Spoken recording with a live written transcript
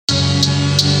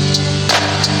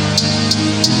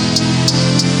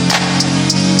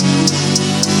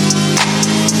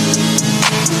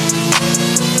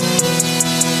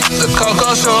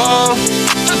Coco Show.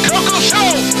 The Coco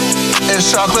Show. It's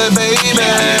chocolate, baby.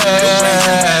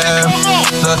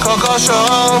 The Coco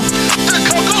Show. The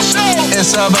Coco Show.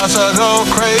 It's about to go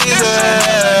crazy.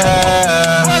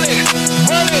 Run it,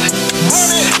 run it,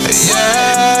 run it.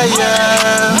 Yeah,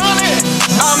 yeah. Run it.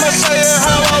 I'ma say it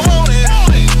how I want it.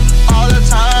 All the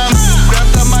time. Grab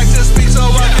the mic to speak so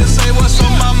I can say what's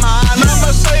on my mind.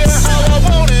 I'ma say it how I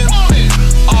want it.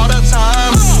 All the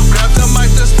time. Grab the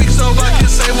mic to speak so I can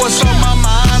say what's on my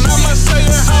mind. I'ma say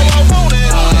it how I want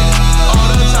it. All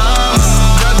the time.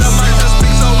 Grab the mic to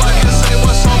speak so I can say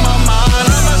what's on my mind.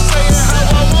 I'ma say it how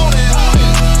I want it.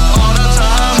 All the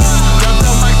time. Grab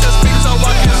the mic to speak so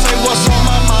I can say what's on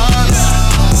my mind.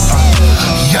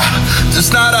 Yeah,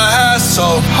 it's not a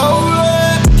hassle. Hold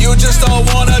it. You just don't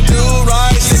wanna do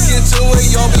right. Stick into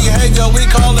it, your behavior. We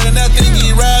calling that thing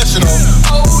irrational.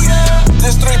 Oh yeah.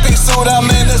 This 3-piece suit I'm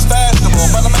in is fashionable.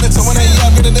 But I'm in it to win it,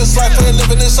 yeah, getting this life, we're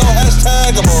living it so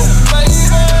hashtagable.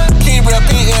 Keep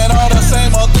repeating all the same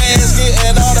old things,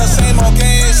 getting all the same old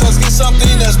games. Let's get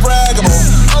something that's braggable.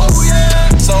 Oh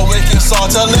yeah. So we can start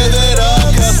to live it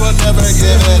up, cause we'll never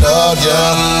give it up,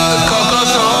 yeah. The Coco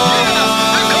Show.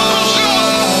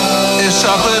 It's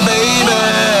chocolate, baby.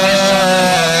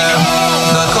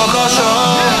 The Coco Show.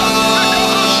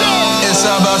 It's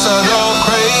about to go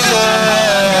crazy.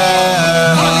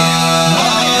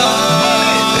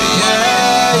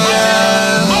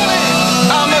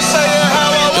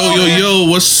 Yo,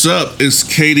 what's up? It's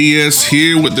KDS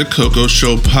here with the Coco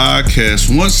Show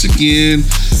podcast. Once again,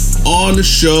 on the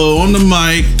show, on the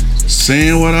mic,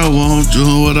 saying what I want,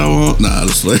 doing what I want. Nah,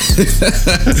 just like,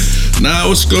 nah,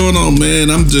 what's going on, man?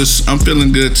 I'm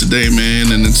feeling good today,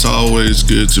 man, and it's always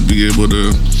good to be able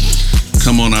to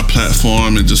come on our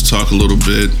platform and just talk a little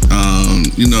bit.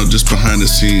 Just behind the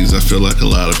scenes, I feel like a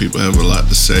lot of people have a lot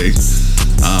to say.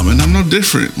 And I'm no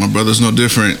different. My brother's no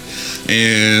different.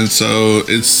 And so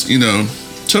it's,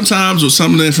 sometimes with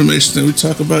some of the information that we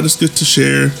talk about, it's good to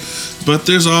share. But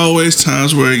there's always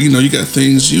times where, you got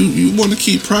things you want to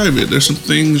keep private. There's some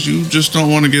things you just don't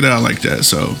want to get out like that.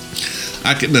 So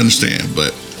I can understand.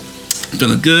 But I'm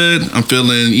feeling good. I'm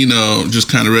feeling, just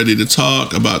kind of ready to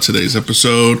talk about today's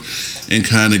episode and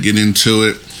kind of get into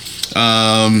it.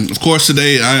 Of course,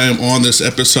 today I am on this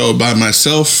episode by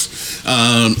myself.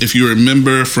 If you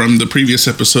remember from the previous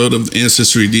episode of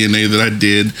Ancestry DNA that I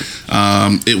did,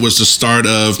 it was the start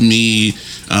of me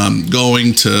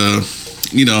going to,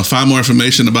 find more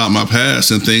information about my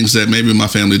past and things that maybe my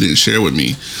family didn't share with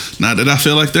me. Not that I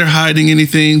feel like they're hiding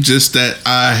anything, just that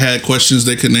I had questions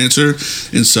they couldn't answer.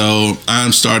 And so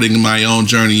I'm starting my own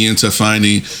journey into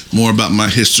finding more about my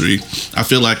history. I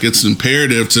feel like it's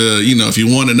imperative to, if you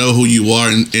want to know who you are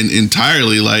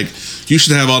entirely, like, you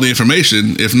should have all the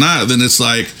information. If not, then it's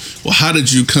like, well, how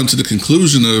did you come to the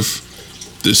conclusion of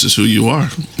this is who you are?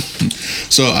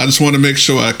 So I just want to make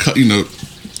sure I,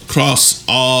 cross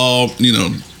all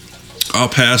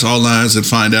paths, all lines, and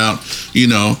find out,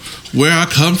 where I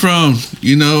come from,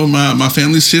 my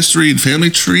family's history,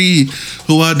 family tree,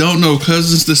 who I don't know,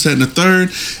 cousins, this, that, and the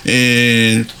third.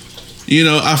 And,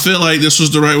 I feel like this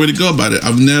was the right way to go about it.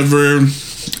 I've never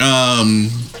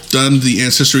done the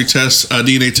ancestry test,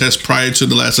 DNA test prior to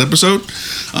the last episode.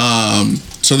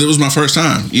 So that was my first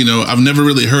time. I've never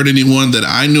really heard anyone that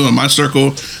I knew in my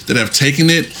circle that have taken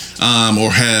it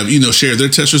or have, shared their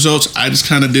test results. I just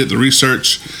kind of did the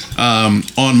research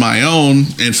on my own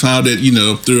and found it,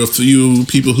 through a few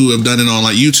people who have done it on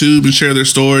like YouTube and share their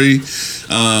story.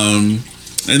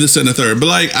 And this and the third. But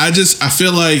I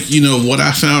feel like, what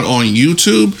I found on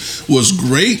YouTube was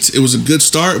great. It was a good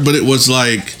start, but it was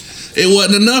like, it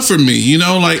wasn't enough for me, and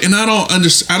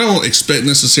I don't expect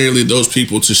necessarily those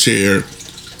people to share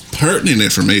pertinent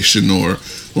information or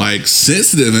like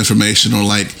sensitive information or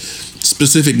like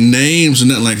specific names and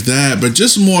nothing like that, but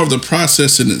just more of the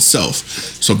process in itself.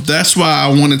 So that's why I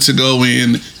wanted to go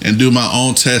in and do my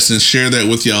own test and share that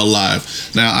with y'all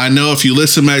live. Now, I know if you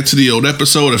listen back to the old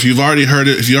episode, if you've already heard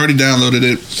it, if you already downloaded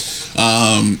it,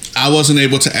 I wasn't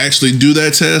able to actually do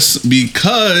that test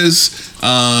because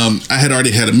I had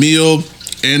already had a meal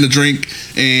and a drink,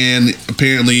 and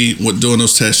apparently with doing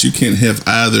those tests, you can't have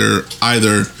either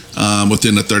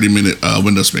within a 30-minute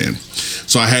window span.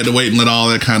 So I had to wait and let all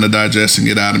that kind of digest and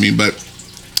get out of me. But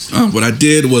what I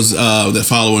did was the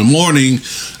following morning,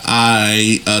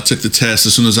 I took the test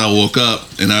as soon as I woke up,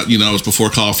 and I was before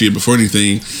coffee, before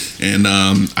anything, and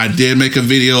I did make a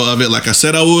video of it like I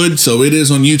said I would, so it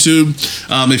is on YouTube.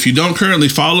 If you don't currently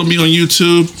follow me on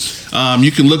YouTube,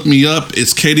 you can look me up.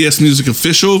 It's KDS Music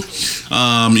Official.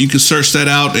 You can search that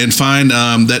out and find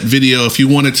that video if you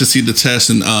wanted to see the test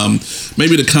and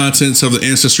maybe the contents of the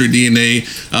Ancestry DNA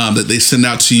that they send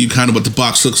out to you, kind of what the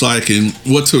box looks like and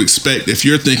what to expect if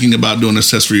you're thinking about doing a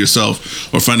test for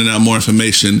yourself or finding out more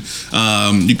information.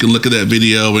 You can look at that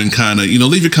video and kind of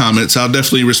leave your comments. I'll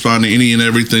definitely respond to any and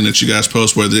everything that you guys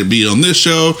post, whether it be on this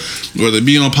show, whether it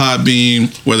be on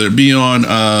Podbean, whether it be on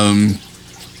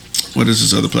what is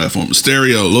this other platform?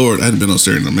 Stereo. Lord, I haven't been on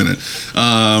Stereo in a minute.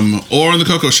 Or on the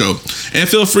Coco Show. And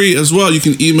feel free as well. You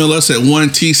can email us at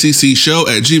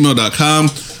 1tccshow@gmail.com.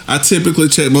 I typically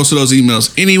check most of those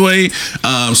emails anyway.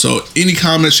 So any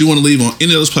comments you want to leave on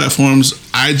any of those platforms,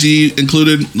 IG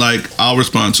included, I'll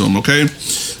respond to them, okay?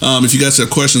 If you guys have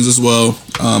questions as well,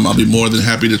 I'll be more than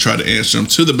happy to try to answer them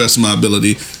to the best of my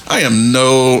ability. I'm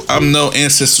no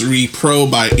Ancestry pro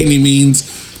by any means.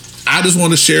 I just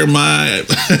want to share my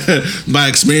my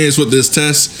experience with this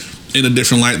test in a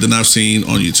different light than I've seen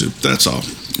on YouTube. That's all.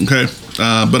 Okay?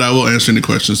 But I will answer any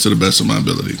questions to the best of my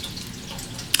ability.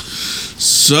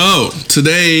 So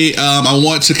today, I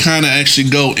want to kind of actually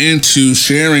go into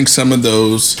sharing some of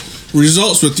those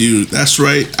results with you. That's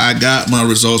right. I got my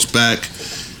results back.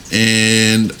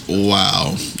 And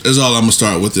wow. That's all I'm going to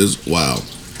start with is wow.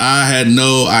 I had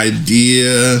no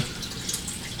idea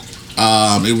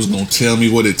it was going to tell me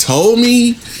what it told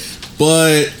me,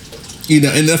 but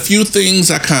and a few things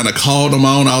I kind of called them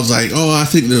on. I was like, oh, I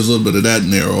think there's a little bit of that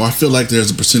in there, or I feel like there's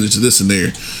a percentage of this in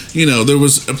there. There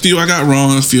was a few I got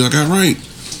wrong, a few I got right.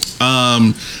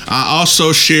 I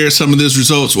also shared some of these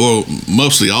results, or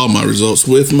mostly all my results,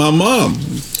 with my mom.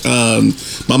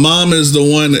 My mom is the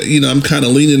one that, I'm kind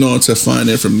of leaning on to find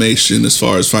information as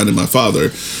far as finding my father.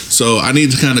 So I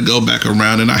need to kind of go back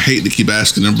around, and I hate to keep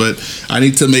asking her, but I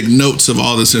need to make notes of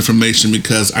all this information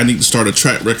because I need to start a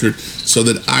track record so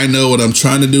that I know what I'm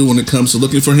trying to do when it comes to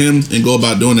looking for him and go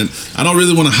about doing it. I don't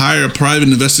really want to hire a private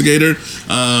investigator.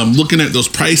 Looking at those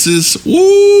prices,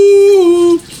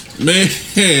 woo, man,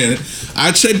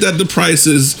 I checked out the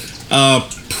prices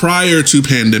prior to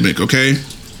pandemic, okay?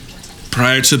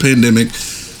 Prior to pandemic,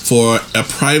 for a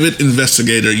private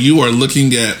investigator, you are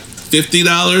looking at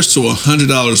 $50 to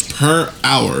 $100 per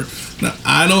hour. Now,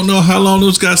 I don't know how long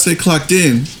those guys stay clocked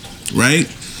in, right?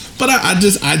 But I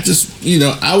just, I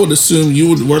would assume you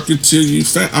would work until you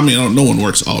no one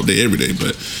works all day, every day,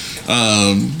 but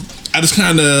I just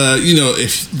kind of,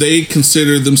 if they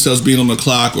consider themselves being on the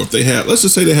clock, or if they have, let's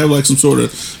just say they have some sort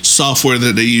of software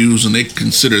that they use and they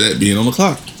consider that being on the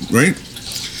clock, right?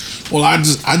 Well, I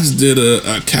just did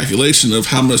a calculation of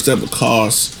how much that would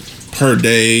cost per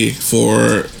day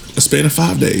for a span of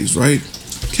 5 days, right?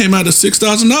 Came out to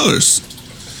 $6,000.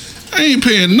 I ain't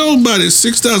paying nobody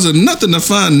 $6,000 nothing to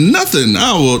find nothing.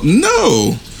 No.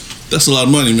 That's a lot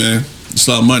of money, man. It's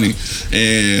a lot of money.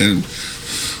 And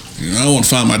I don't want to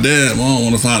find my dad. I don't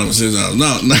want to find him at $6,000.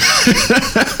 No.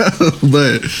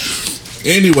 But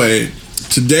anyway,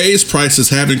 today's prices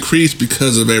have increased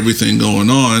because of everything going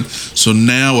on. So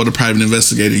now with a private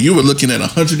investigator, you were looking at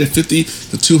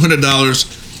 $150 to $200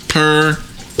 per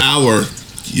hour.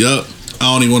 Yup.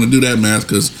 I don't even want to do that math,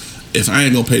 because if I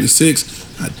ain't going to pay the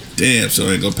 $6,000, I damn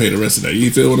sure ain't going to pay the rest of that.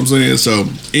 You feel what I'm saying? So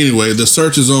anyway, the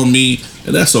search is on me,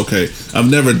 and that's okay.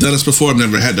 I've never done this before. I've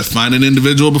never had to find an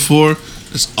individual before.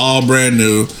 It's all brand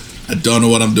new. I don't know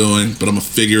what I'm doing, but I'm going to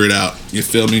figure it out. You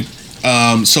feel me?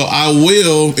 So I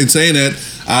will, in saying that,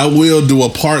 I will do a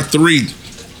part 3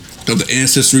 of the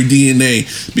Ancestry DNA,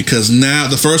 because now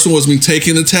the first one was me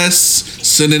taking the tests,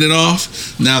 sending it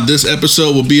off. Now this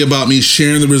episode will be about me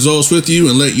sharing the results with you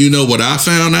and let you know what I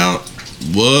found out.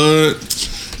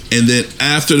 And then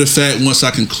after the fact, once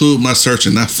I conclude my search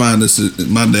and I find this,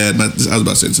 my dad, I was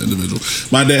about to say this individual,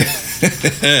 my dad,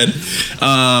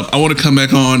 I want to come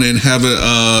back on and have an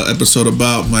episode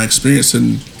about my experience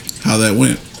and how that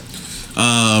went.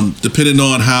 Depending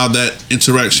on how that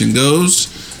interaction goes,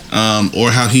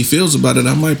 or how he feels about it,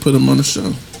 I might put him on the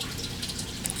show.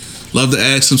 Love to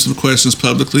ask him some questions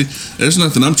publicly. There's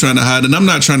nothing I'm trying to hide, and I'm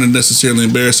not trying to necessarily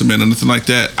embarrass a man or nothing like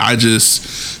that. I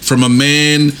just, from a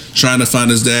man trying to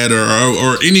find his dad,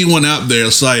 or anyone out there,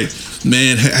 it's like,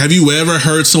 man, have you ever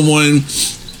heard someone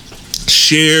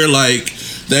share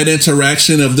that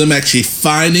interaction of them actually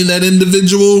finding that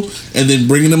individual and then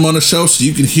bringing them on the show so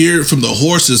you can hear it from the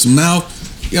horse's mouth?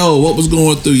 Yo, what was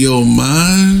going through your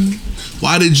mind?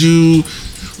 Why did you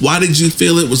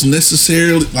feel it was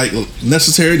necessary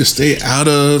to stay out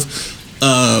of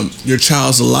your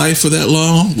child's life for that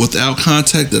long without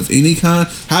contact of any kind?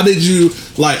 How did you,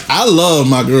 like, I love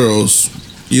my girls,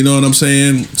 you know what I'm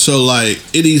saying? So, like,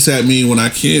 it eats at me when I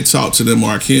can't talk to them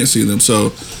or I can't see them.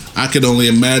 So I could only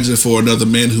imagine for another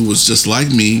man who was just like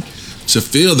me to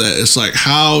feel that. It's like,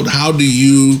 how do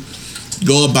you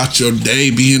go about your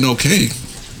day being okay?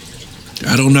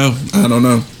 I don't know.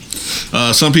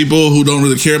 Some people who don't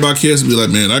really care about kids be like,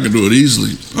 man, I can do it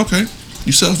easily. Okay,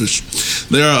 you selfish.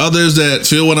 There are others that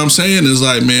feel what I'm saying is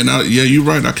like, man, yeah, you're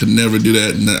right. I could never do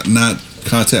that and not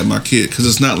contact my kid, because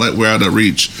it's not like we're out of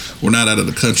reach. We're not out of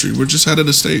the country. We're just out of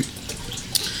the state.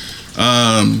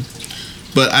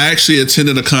 But I actually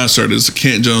attended a concert. It's a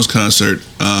Kent Jones concert.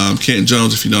 Kent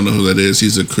Jones, if you don't know who that is,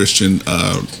 he's a Christian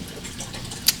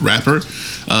rapper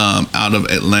out of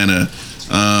Atlanta.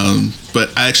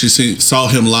 But I actually saw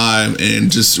him live, and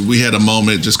just we had a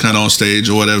moment just kind of on stage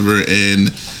or whatever.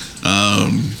 And,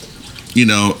 you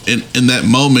know, in that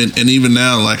moment, and even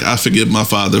now, like, I forgive my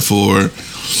father for,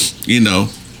 you know,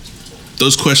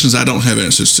 those questions I don't have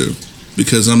answers to,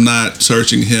 because I'm not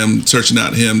searching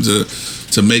out him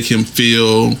to make him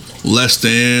feel less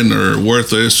than or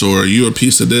worthless or you a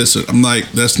piece of this. I'm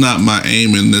like, that's not my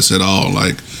aim in this at all.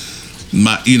 Like,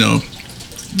 you know,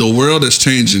 the world is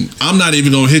changing. I'm not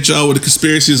even gonna hit y'all with the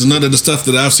conspiracies and none of the stuff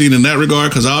that I've seen in that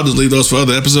regard, because I'll just leave those for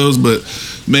other episodes. But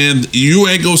man, you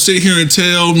ain't gonna sit here and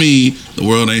tell me the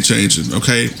world ain't changing.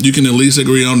 Okay, you can at least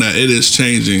agree on that. It is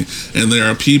changing, and there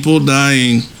are people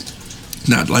dying,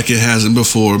 not like it hasn't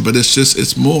before, but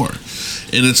it's more.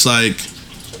 And it's like,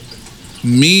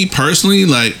 me personally,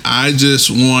 like, I just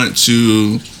want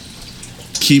to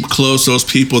keep close those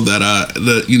people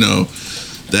that you know,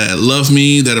 that love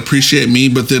me, that appreciate me,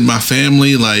 but then my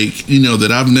family, like, you know,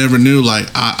 that I've never knew. Like,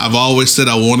 I've always said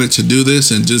I wanted to do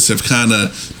this and just have kind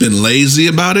of been lazy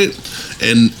about it.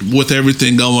 And with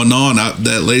everything going on,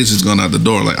 that lazy's gone out the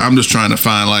door. Like, I'm just trying to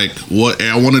find, like, what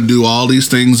I want to do, all these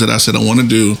things that I said I want to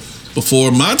do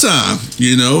before my time.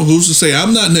 You know, who's to say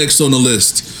I'm not next on the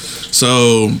list?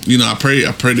 So, you know, I pray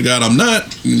to God I'm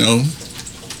not, you know,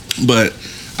 but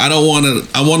I don't want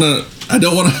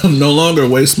to no longer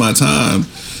waste my time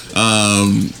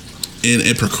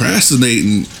and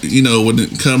procrastinating, you know, when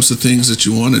it comes to things that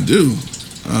you want to do.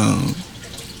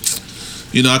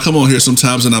 You know, I come on here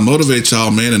sometimes and I motivate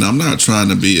y'all, man, and I'm not trying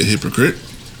to be a hypocrite.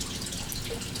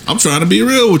 I'm trying to be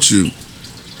real with you.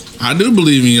 I do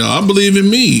believe in y'all. I believe in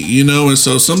me, you know, and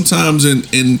so sometimes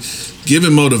in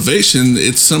giving motivation,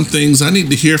 it's some things I need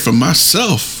to hear from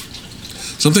myself.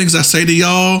 Some things I say to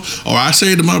y'all, or I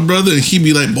say to my brother, and he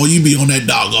be like, boy, you be on that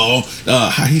doggone,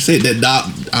 how he said that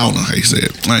dog, I don't know how he said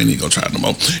it. I ain't even gonna try it no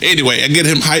more. Anyway, I get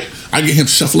him hype. I get him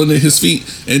shuffling at his feet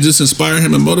and just inspire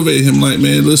him and motivate him. Like,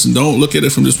 man, listen, don't look at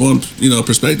it from just one, you know,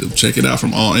 perspective. Check it out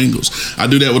from all angles. I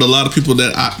do that with a lot of people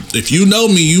that if you know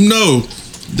me, you know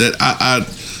that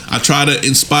I try to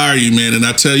inspire you, man, and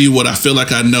I tell you what I feel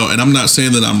like I know. And I'm not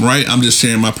saying that I'm right. I'm just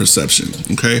sharing my perception,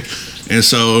 okay? And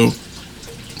so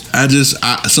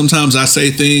sometimes I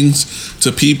say things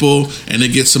to people and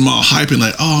it gets them all hyping,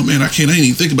 like, oh man, I ain't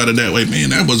even think about it that way, man.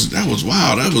 That was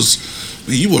wild. Man,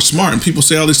 you were smart. And people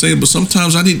say all these things, but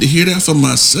sometimes I need to hear that for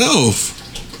myself.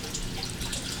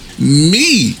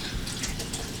 Me.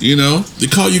 You know, they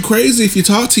call you crazy if you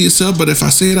talk to yourself, but if I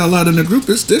say it out loud in a group,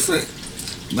 it's different.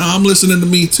 Now I'm listening to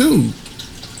me too.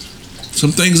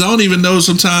 Some things I don't even know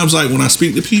sometimes, like when I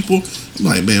speak to people, I'm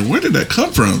like, man, where did that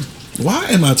come from? Why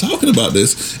am I talking about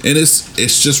this? And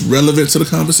it's just relevant to the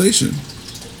conversation.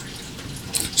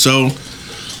 So,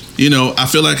 you know, I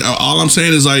feel like all I'm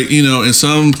saying is, like, you know, in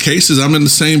some cases I'm in the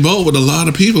same boat with a lot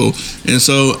of people. And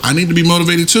so I need to be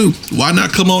motivated too. Why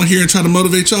not come on here and try to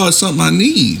motivate y'all? It's something I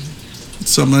need.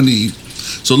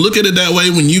 So look at it that way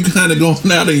when you kind of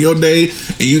going out in your day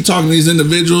and you talking to these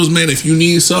individuals, man. If you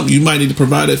need something, you might need to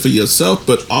provide it for yourself,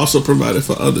 but also provide it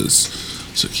for others.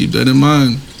 So keep that in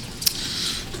mind.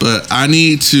 But I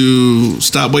need to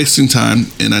stop wasting time,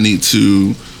 and I need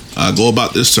to go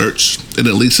about this search and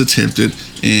at least attempt it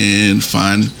and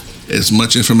find as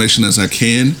much information as I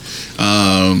can.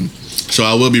 So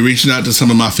I will be reaching out to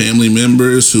some of my family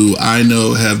members who I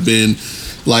know have been,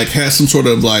 like, had some sort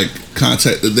of, like,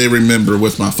 contact that they remember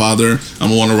with my father. I'm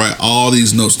gonna want to write all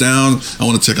these notes down. I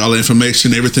want to take all the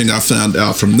information, everything I find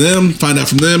out from them, find out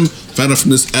from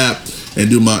this app,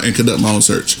 and conduct my own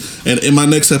search. And in my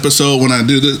next episode, when I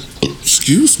do this,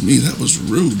 excuse me, that was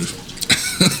rude.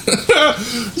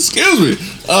 Excuse me.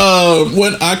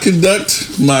 When I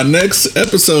conduct my next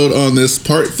episode on this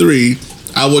part 3,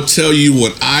 I will tell you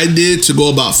what I did to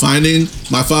go about finding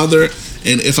my father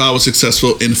and if I was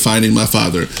successful in finding my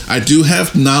father. I do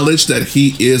have knowledge that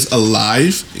he is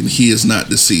alive and he is not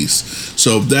deceased.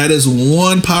 So that is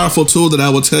one powerful tool that I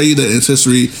will tell you that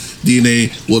Ancestry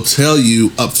DNA will tell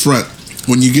you up front.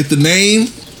 When you get the name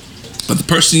of the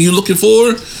person you're looking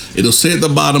for, it'll say at the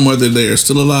bottom whether they are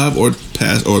still alive or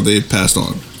they've passed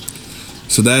on.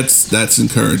 So that's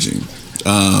encouraging.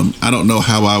 I don't know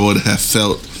how I would have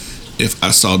felt if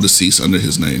I saw deceased under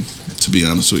his name, to be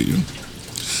honest with you.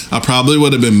 I probably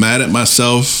would have been mad at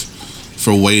myself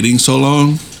for waiting so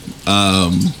long.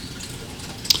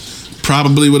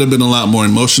 Probably would have been a lot more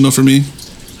emotional for me.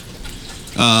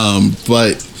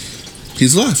 But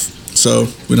he's alive, so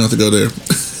we don't have to go there.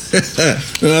 We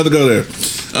don't have to go there.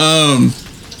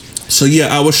 So yeah,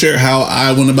 I will share how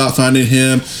I went about finding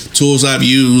him, tools I've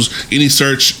used, any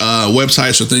search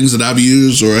websites or things that I've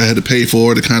used or I had to pay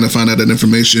for to kind of find out that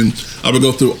information. I will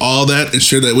go through all that and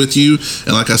share that with you.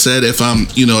 And like I said, if I'm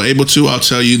able to, I'll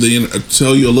tell you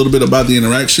a little bit about the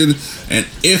interaction. And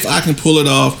if I can pull it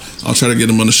off, I'll try to get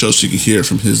him on the show so you can hear it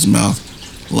from his mouth,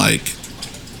 like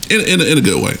in a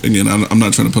good way. Again, I'm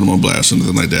not trying to put him on blast or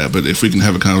anything like that, but if we can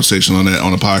have a conversation on that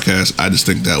on a podcast, I just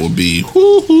think that would be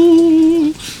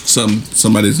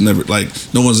somebody's never, like,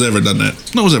 no one's ever done that.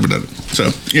 No one's ever done it.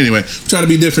 So anyway, try to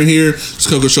be different here. It's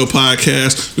Coco Show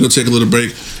Podcast. We're gonna take a little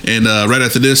break, and right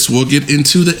after this, we'll get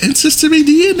into the Ancestry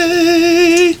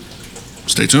DNA.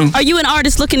 Stay tuned. Are you an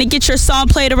artist looking to get your song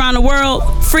played around the world?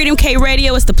 Freedom K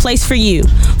Radio is the place for you.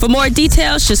 For more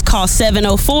details, just call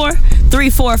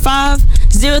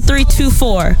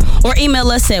 704-345-0324 or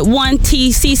email us at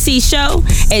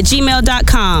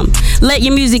 1tccshow@gmail.com. Let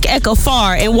your music echo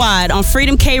far and wide on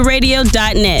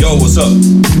freedomkradio.net. Yo, what's up?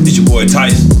 It's your boy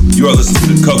Titan. You are listening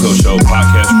to the Coco Show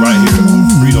podcast right here on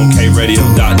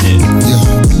freedomkradio.net.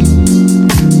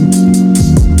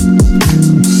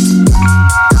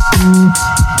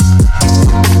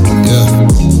 Yeah.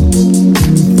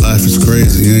 Life is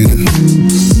crazy, ain't it? Man,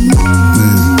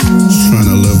 just trying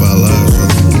to live our lives, bro.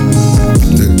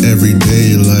 The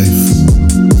everyday life.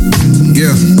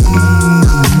 Yeah.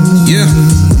 Yeah.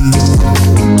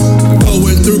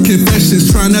 Going through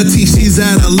confessions, trying to teach these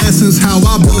adolescents how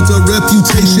I built a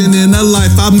reputation in a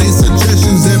life. I made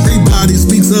suggestions. Everybody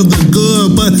speaks of the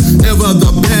good, but never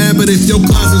the bad. But if your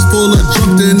closet's full of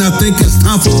junk, then I think it's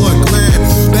time for a glad.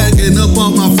 Bagging up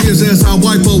all my fears as I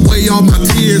wipe away all my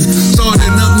tears.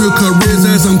 Starting up new careers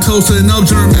as I'm toasting up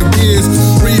German beers.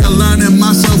 Realigning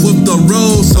myself with the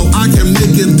road so I can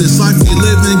make it. This life we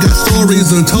live in got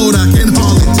stories untold, I can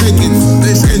hardly take it.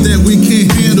 They say that we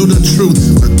can't handle the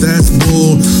truth, but that's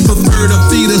bull. Prefer to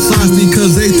feed us lies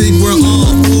because they think we're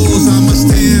all fools. I'ma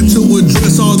stand to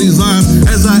address all these lies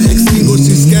as I extinguish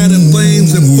these scattered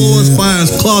flames and forest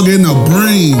fires clogging the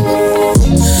brain.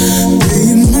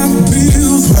 Paying my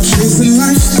bills while chasing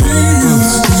life's dreams.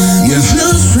 Yeah.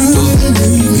 Just running,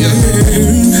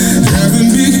 driving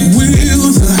big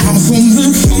wheels, a house on the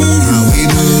hill. How we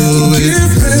do it.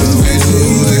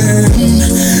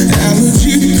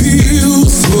 Allergy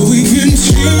pills so we can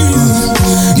chill.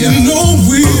 You know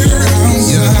we're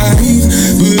outside,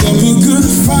 put up a good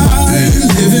fight,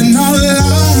 living our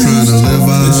lives. Trying to live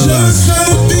our lives. Just trying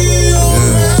to be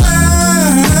alright.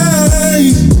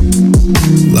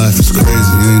 Life is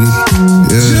crazy, ain't it?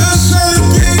 Yeah. Just trying to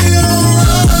be alright.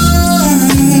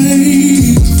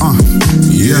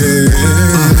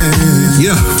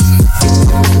 Yeah.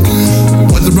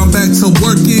 Whether I'm back to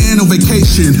working or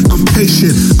vacation, I'm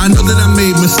patient. I know that I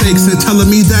made mistakes and telling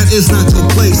me that is not your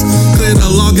place. Clear the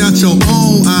log out your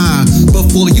own eye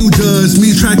before you judge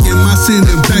me. Tracking my sin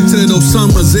and back to those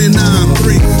summers in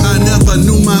 9-3. I never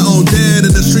knew my own dad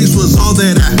and the streets was all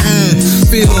that I had.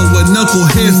 Filled with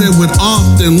knuckleheads that would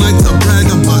often like to brag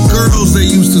about girls they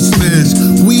used to smash.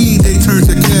 Weed they turned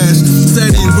to cash.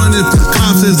 Said he running through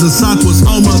cops as the South was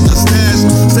home of the stash.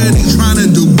 Said he trying to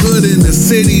do good in the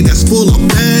city that's full of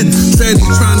bad. Said he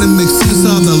trying to make sense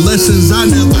of the lessons I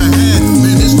never had.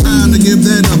 Man, it's time to give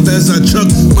that up as I chuck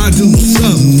my deuce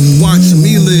up. Watch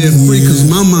me live free cause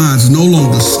my mind's no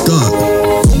longer stuck.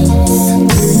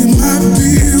 Paying my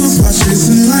bills while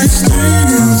chasing life's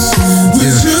dreams.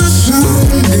 We're just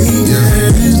trying to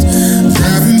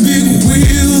driving big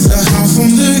wheels, a house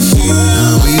on the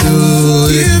hill.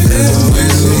 Give that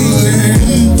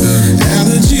waiting.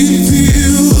 Allergy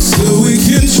pills so we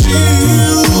can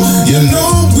chill. You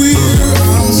know we're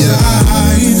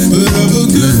outside, put up a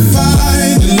good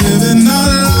fight, living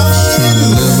our lives. Trying to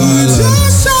live our lives.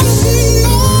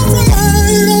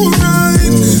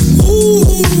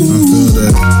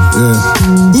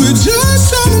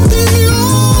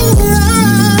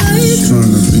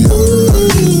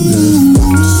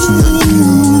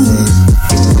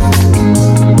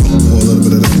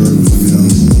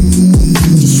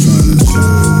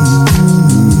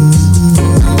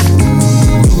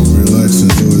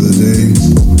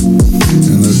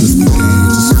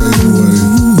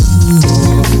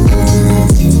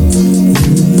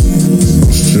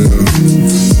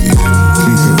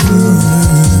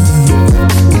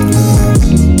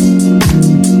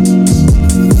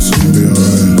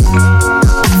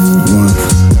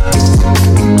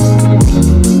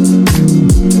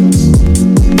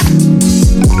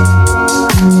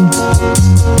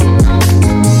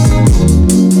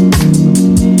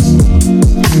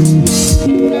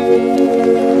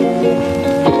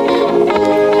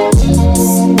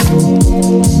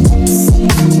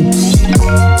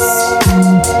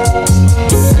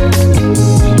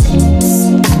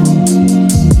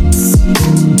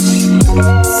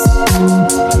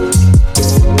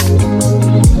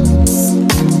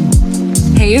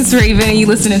 is Raven, and you're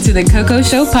listening to the Coco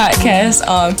Show podcast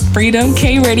on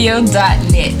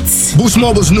freedomkradio.net. Boost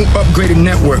Mobile's new upgraded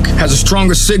network has a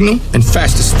stronger signal and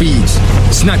faster speeds.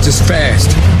 It's not just fast,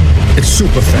 it's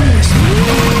super fast.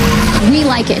 We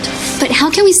like it, but how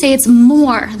can we say it's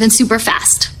more than super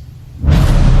fast?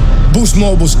 Boost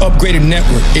Mobile's upgraded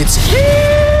network, it's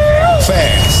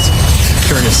fast.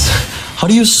 Curtis, how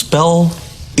do you spell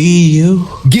BU?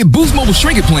 Get Boost Mobile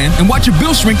Shrink It Plan and watch your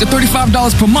bill shrink to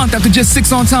 $35 per month after just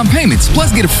 6 on-time payments.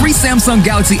 Plus, get a free Samsung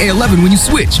Galaxy A11 when you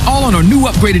switch. All on our new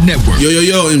upgraded network.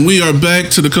 Yo, and we are back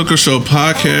to the Coco Show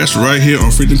podcast right here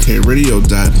on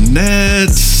freedomkradio.net.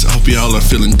 I hope y'all are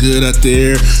feeling good out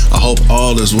there. I hope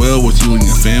all is well with you and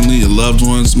your family, your loved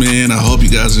ones, man. I hope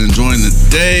you guys are enjoying the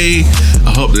day.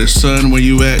 I hope there's sun where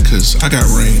you at, because I got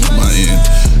rain on my end.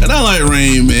 And I like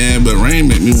rain, man, but rain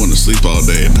make me want to sleep all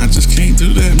day, and I just can't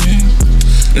do that, man.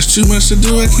 There's too much to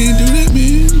do. I can't do that,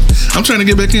 man. I'm trying to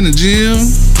get back in the gym.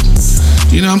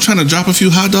 You know, I'm trying to drop a few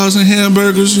hot dogs and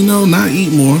hamburgers, you know, not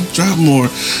eat more, drop more.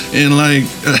 And like,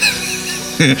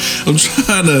 I'm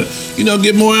trying to, you know,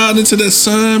 get more out into that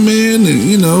sun, man, and,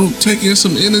 you know, take in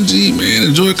some energy, man,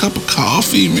 enjoy a cup of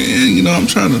coffee, man. You know, I'm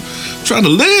trying to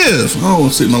live. I don't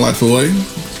want to take my life away.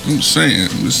 I'm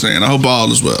just saying. I hope all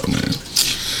is well, man.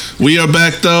 We are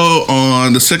back, though,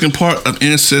 on the second part of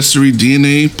Ancestry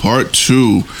DNA Part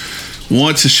 2.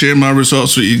 Want to share my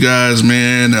results with you guys,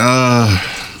 man. I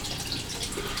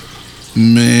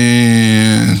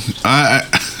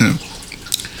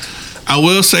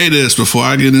will say this before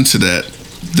I get into that.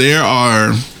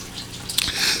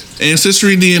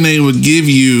 Ancestry DNA will give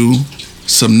you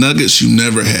some nuggets you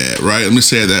never had, right? Let me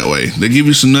say it that way. They give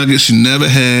you some nuggets you never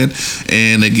had,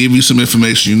 and they give you some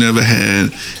information you never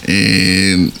had.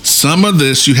 And some of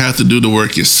this you have to do the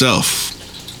work yourself.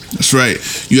 That's right.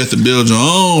 You have to build your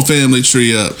own family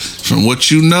tree up from what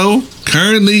you know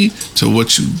currently to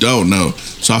what you don't know.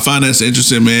 So I find that's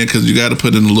interesting, man, because you got to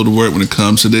put in a little work when it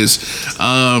comes to this.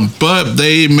 But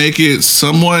they make it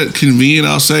somewhat convenient,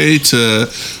 I'll say, to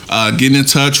get in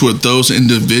touch with those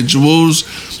individuals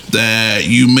that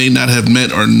you may not have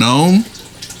met or known,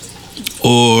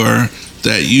 or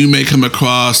that you may come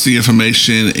across the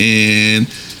information and,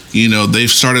 you know, they've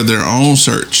started their own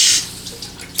search.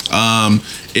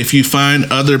 If you find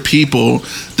other people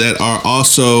that are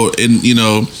also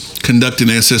conducting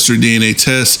ancestry DNA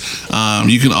tests,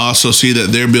 you can also see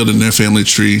that they're building their family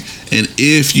tree. And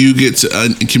if you get to,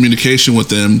 in communication with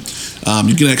them,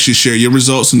 you can actually share your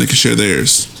results and they can share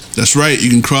theirs. That's right. You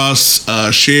can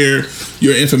share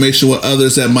your information with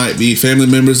others that might be family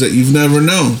members that you've never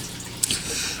known.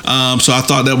 So I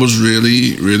thought that was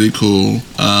really, really cool.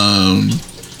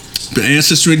 The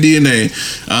Ancestry DNA.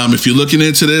 If you're looking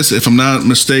into this, if I'm not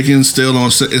mistaken, it's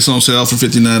on sale for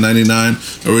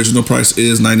 $59.99. Original price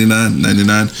is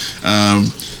 $99.99.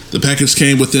 The package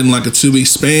came within like a 2-week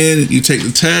span. You take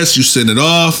the test, you send it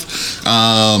off.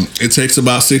 It takes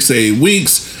about 6 to 8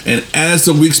 weeks. And as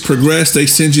the weeks progress, they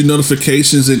send you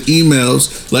notifications and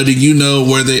emails letting you know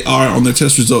where they are on their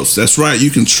test results. That's right.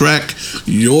 You can track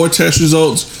your test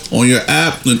results on your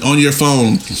app and on your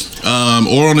phone,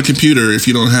 or on a computer if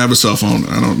you don't have a cell phone.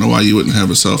 I don't know why you wouldn't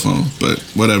have a cell phone, but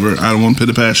whatever. I don't want to put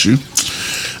it past you.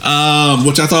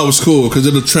 Which I thought was cool because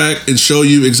it'll track and show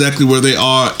you exactly where they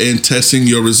are in testing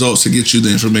your results to get you the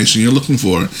information you're looking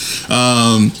for.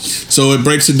 So it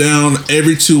breaks it down.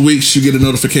 Every 2 weeks, you get a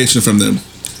notification from them.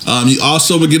 You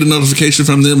also will get a notification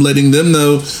from them letting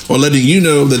you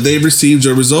know that they've received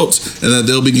your results and that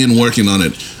they'll begin working on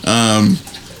it.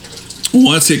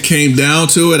 Once it came down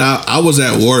to it, I was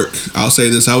at work. I'll say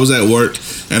this. I was at work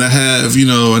and I have,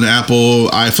 an Apple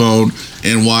iPhone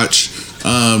and watch.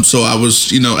 So I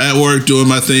was, at work doing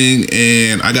my thing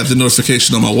and I got the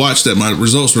notification on my watch that my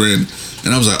results were in.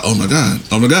 And I was like, oh my God.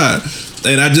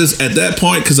 And I just, at that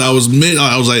point, because I was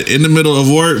like in the middle of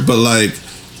work, but like,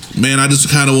 man, I just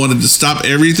kind of wanted to stop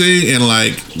everything and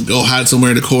like go hide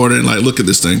somewhere in the corner and like look at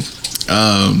this thing.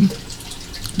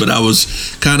 But I was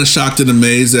kind of shocked and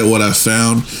amazed at what I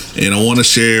found, and I want to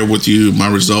share with you my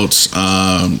results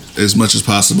as much as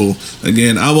possible.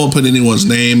 Again, I won't put anyone's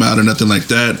name out or nothing like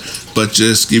that, but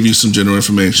just give you some general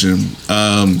information.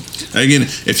 Again,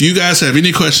 if you guys have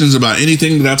any questions about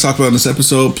anything that I talked about in this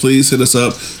episode, please hit us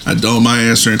up. I don't mind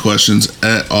answering questions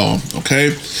at all,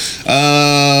 okay?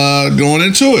 Going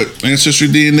into it, Ancestry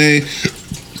DNA.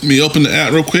 Let me open the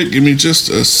app real quick. Give me just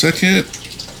a second.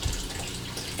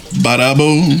 Bada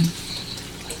boom.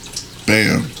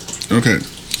 Bam. Okay.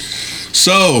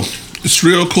 So, it's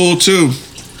real cool too.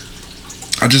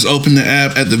 I just opened the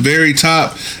app. At the very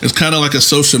top, it's kind of like a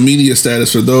social media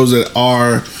status for those that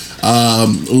are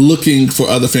looking for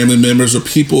other family members or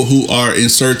people who are in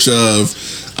search of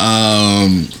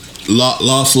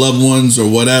lost loved ones or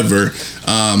whatever,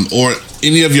 or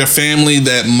any of your family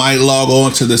that might log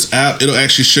on to this app, it'll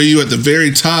actually show you at the very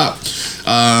top.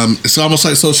 It's almost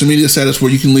like social media status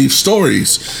where you can leave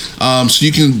stories. So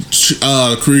you can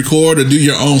record or do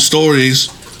your own stories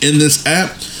in this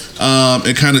app,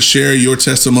 and kind of share your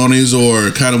testimonies or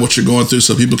kind of what you're going through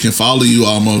so people can follow you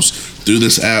almost through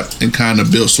this app and kind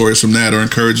of build stories from that, or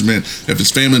encouragement. If it's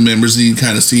family members, you can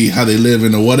kind of see how they live or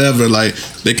whatever, like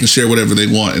they can share whatever they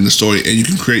want in the story and you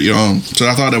can create your own. So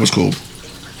I thought that was cool.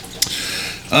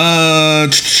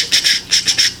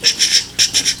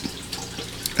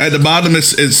 At the bottom,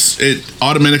 it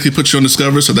automatically puts you on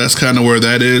Discover, so that's kind of where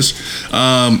that is.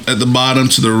 At the bottom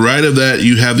to the right of that,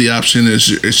 you have the option,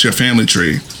 it's your family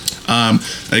tree.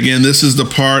 Again, this is the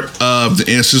part of the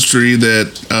ancestry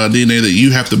that DNA that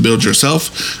you have to build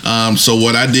yourself. So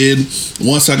what I did,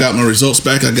 once I got my results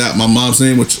back, I got my mom's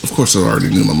name, which of course I already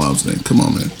knew my mom's name. Come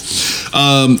on, man.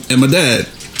 And my dad.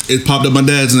 It popped up my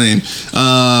dad's name.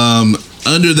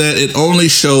 Under that, it only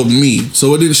showed me,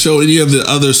 so it didn't show any of the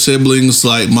other siblings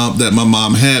like that my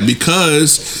mom had,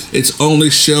 because it's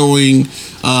only showing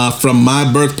from my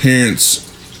birth parents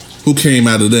who came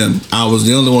out of them. I was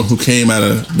the only one who came out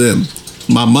of them.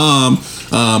 My mom,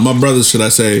 my brothers, should I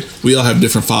say, we all have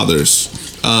different fathers.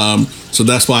 So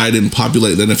that's why I didn't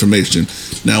populate that information.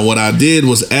 Now, what I did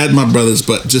was add my brothers,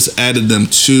 but just added them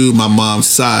to my mom's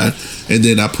side, and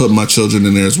then I put my children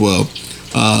in there as well.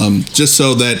 Just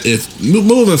so that if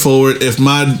moving forward, if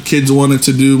my kids wanted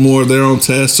to do more of their own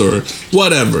tests or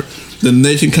whatever, then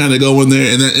they can kind of go in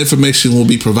there and that information will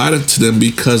be provided to them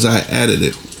because I added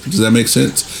it. Does that make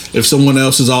sense? If someone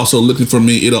else is also looking for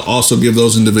me, it'll also give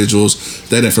those individuals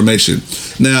that information.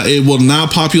 Now, it will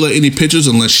not populate any pictures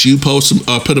unless you post them,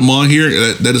 put them on here.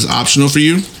 That is optional for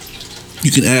you. You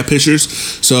can add pictures.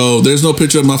 So there's no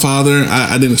picture of my father.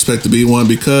 I didn't expect to be one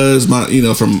because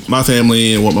from my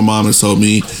family and what my mom has told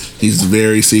me, he's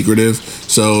very secretive.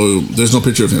 So there's no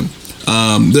picture of him.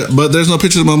 But there's no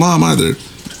picture of my mom either.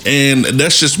 And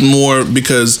that's just more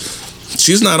because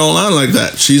she's not online like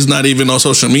that. She's not even on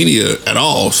social media at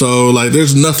all. So like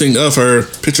there's nothing of her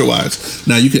picture wise.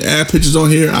 Now you can add pictures on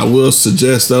here. I will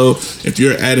suggest though, if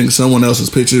you're adding someone else's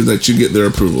picture, that you get their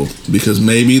approval, because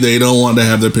maybe they don't want to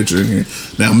have their picture in here.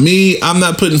 Now me, I'm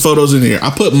not putting photos in here.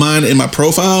 I put mine in my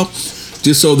profile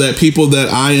just so that people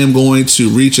that I am going to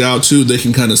reach out to, they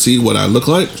can kind of see what I look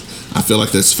like. I feel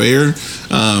like that's fair.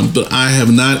 But I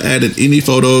have not added any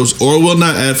photos or will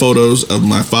not add photos of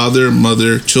my father,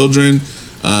 mother, children,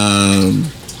 or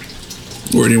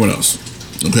anyone else.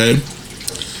 Okay.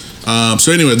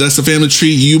 So anyway, that's the family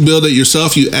tree. You build it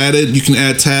yourself. You add it. You can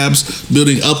add tabs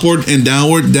building upward and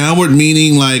downward. Downward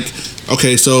meaning like,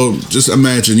 okay, so just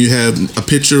imagine you have a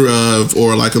picture of,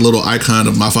 or like a little icon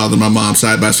of my father and my mom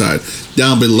side by side.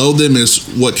 Down below them is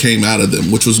what came out of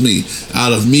them, which was me.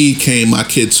 Out of me came my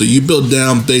kids. So you build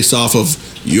down based off of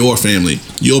your family.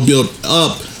 You'll build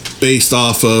up based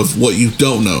off of what you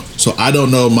don't know. So I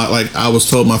don't know, like I was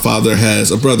told my father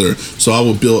has a brother. So I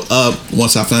will build up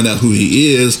once I find out who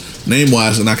he is,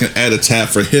 name-wise, and I can add a tab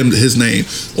for him, his name,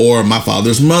 or my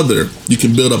father's mother. You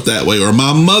can build up that way, or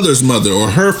my mother's mother, or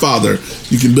her father.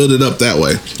 You can build it up that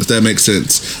way, if that makes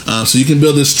sense. So you can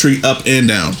build this tree up and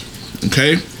down.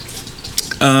 Okay.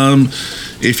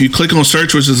 If you click on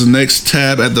search, which is the next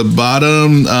tab at the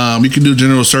bottom, you can do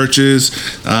general searches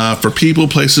for people,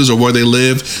 places, or where they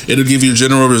live. It'll give you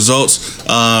general results,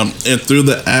 and through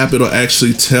the app, it'll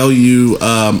actually tell you,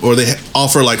 or they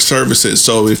offer like services.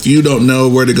 So if you don't know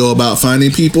where to go about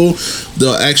finding people,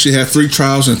 they'll actually have free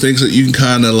trials and things that you can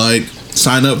kind of like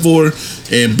sign up for,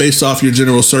 and based off your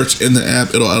general search in the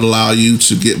app, it'll allow you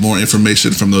to get more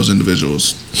information from those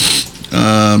individuals.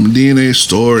 DNA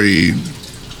story.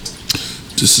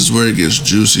 This is where it gets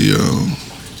juicy, yo.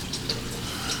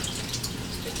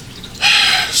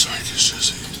 Sorry, it gets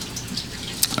juicy.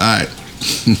 Alright.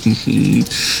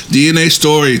 DNA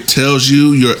story tells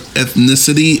you your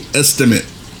ethnicity estimate.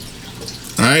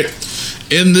 Alright.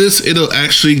 In this, it'll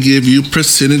actually give you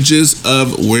percentages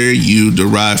of where you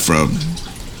derive from.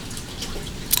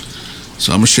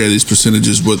 So I'm going to share these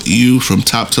percentages with you from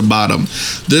top to bottom.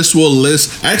 This will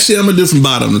list, actually I'm going to do from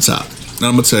bottom to top.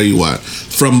 I'm gonna tell you why.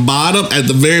 From bottom, at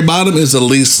the very bottom is the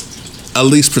least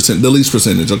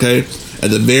percentage. Okay, at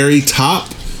the very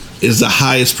top is the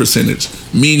highest percentage,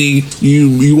 meaning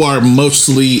you are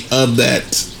mostly of that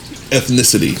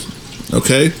ethnicity.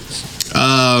 Okay.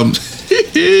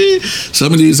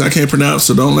 Some of these I can't pronounce,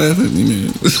 so don't laugh at me,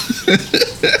 man.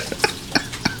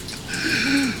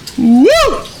 Woo!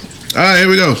 All right, here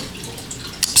we go.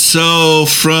 So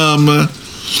from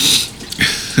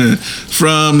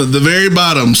the very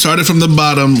bottom, started from the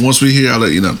bottom. Once we hear, I'll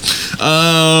let you know.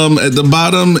 At the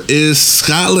bottom is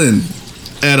Scotland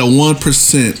at a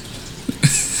 1%.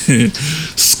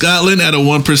 Scotland at a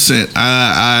 1%.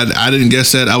 I didn't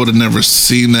guess that. I would have never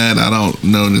seen that. I don't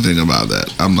know anything about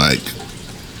that. I'm like,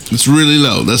 it's really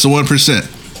low. That's a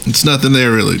 1%. It's nothing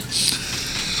there really.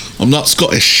 I'm not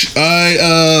Scottish. All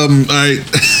right.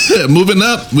 Moving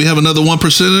up, we have another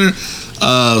 1%er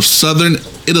of Southern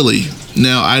Italy.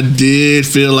 Now, I did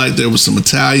feel like there was some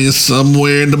Italian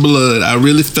somewhere in the blood. I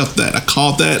really felt that. I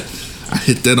caught that. I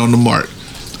hit that on the mark.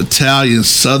 Italian,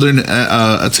 Southern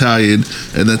Italian,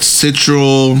 and that's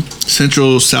Central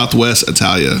Southwest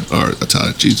Italia, or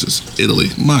Italia. Jesus, Italy.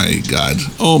 My God.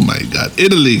 Oh my God.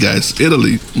 Italy, guys.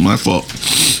 Italy. My fault.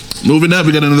 Moving up,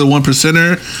 we got another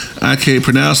 1%er. I can't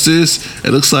pronounce this.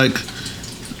 It looks like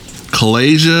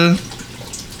Kalasia,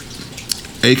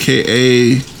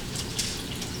 aka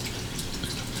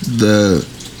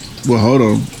hold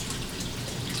on.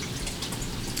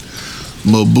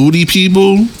 Mobuti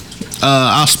people.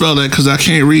 I'll spell that because I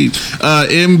can't read.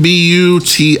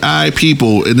 MBUTI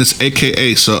people, and it's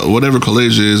AKA. So whatever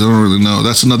Kalasia is, I don't really know.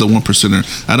 That's another 1%er.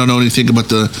 I don't know anything about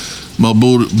the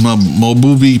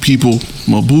Mobuti people.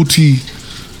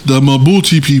 The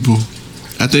Mobuti people.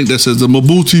 I think that says the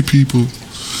Mobuti people.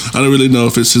 I don't really know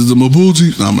if it says the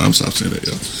Mobuti. No, I'm stop saying that,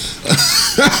 yo.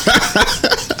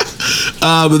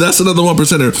 But that's another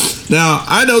 1%er. Now,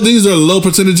 I know these are low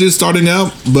percentages starting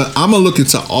out, but I'm going to look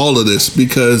into all of this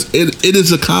because it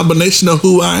is a combination of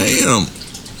who I am.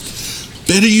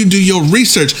 Better you do your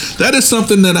research. That is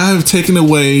something that I have taken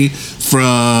away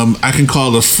from, I can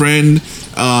call a friend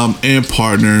and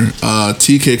partner,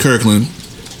 TK Kirkland.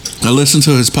 I listen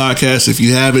to his podcast. If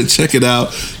you haven't, check it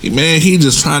out. Man, he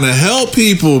just trying to help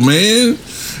people, man.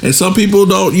 And some people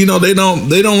don't, they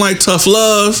don't like tough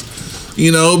love.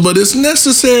 But it's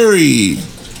necessary.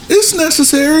 It's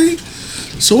necessary.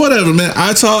 So whatever, man.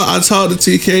 I talk to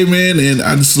TK, man, and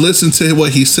I just listen to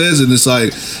what he says, and it's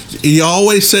like he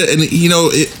always said, and if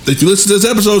you listen to this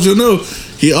episode, you'll know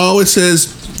he always says,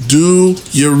 do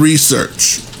your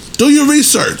research. Do your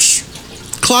research.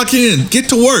 Clock in. Get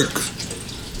to work.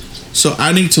 So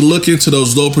I need to look into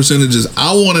those low percentages.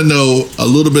 I want to know a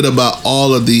little bit about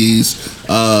all of these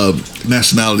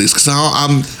nationalities because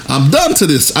I'm dumb to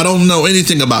this. I don't know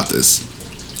anything about this.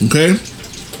 Okay.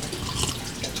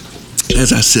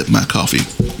 As I sip my coffee.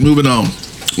 Moving on.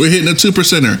 We're hitting a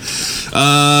 2%er.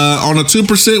 On a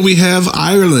 2%, we have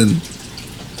Ireland.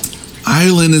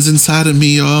 Ireland is inside of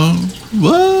me, y'all.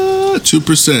 What?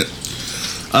 2%.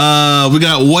 We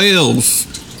got Wales.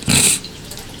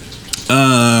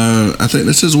 I think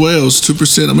this is Wales,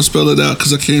 2%. I'm going to spell it out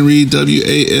because I can't read.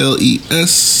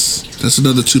 WALES. That's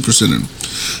another 2%er.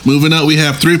 Moving up, we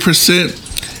have 3%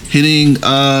 hitting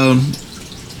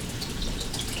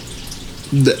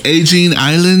the Aegean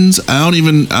Islands. I don't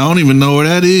even know where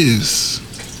that is.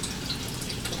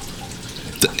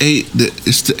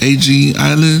 It's the Aegean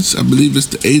Islands. I believe it's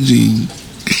the Aegean.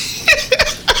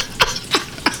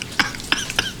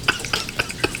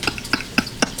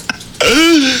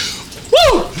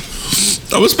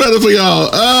 I'm gonna spell it for y'all.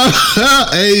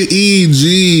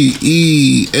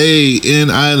 AEGEAN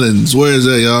Islands. Where is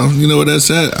that, y'all? You know where that's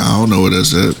at? I don't know where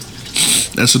that's at.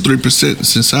 That's a 3%.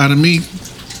 It's inside of me.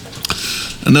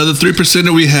 Another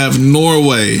 3%er, we have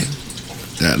Norway.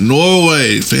 Got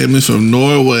Norway. Family from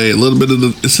Norway. A little bit of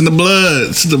it's in the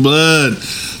blood. It's in the blood.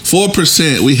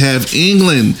 4%, we have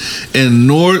England and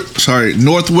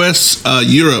Northwest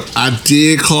Europe. I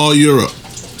did call Europe.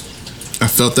 I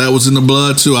felt that was in the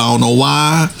blood too. I don't know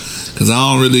why, because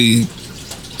I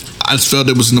just felt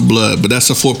it was in the blood. But that's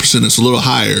a 4%. It's a little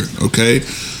higher. Okay,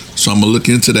 so I'm gonna look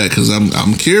into that because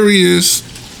I'm curious.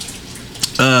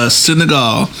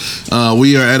 Senegal,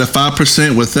 we are at a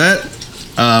 5% with that.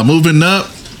 Moving up,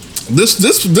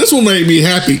 this one made me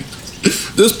happy.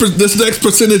 This next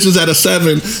percentage is at a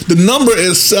 7. The number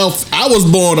itself, I was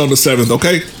born on the 7th.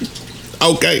 Okay.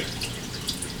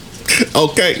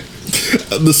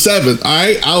 The 7th, all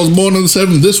right. I was born on the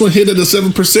 7th. This one hit at the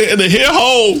 7%, and the hit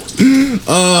hole.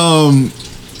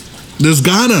 There's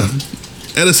Ghana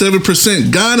at a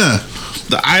 7%. Ghana,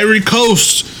 the Ivory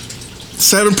Coast,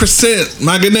 7%.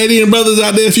 My Canadian brothers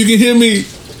out there, if you can hear me,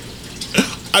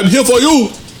 I'm here for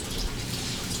you.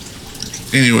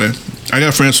 Anyway, I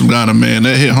got friends from Ghana, man.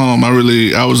 That hit home. I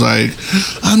was like,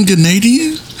 I'm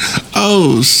Canadian?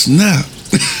 Oh, snap.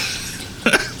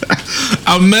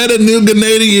 I met a new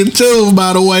Canadian too,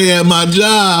 by the way, at my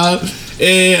job,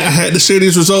 and I had to share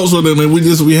these results with him, and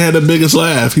we had the biggest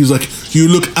laugh. He was like, "You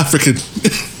look African."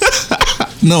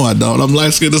 No, I don't. I'm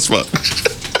light skinned as fuck.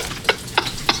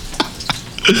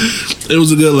 It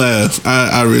was a good laugh.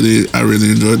 I really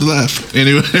enjoyed the laugh.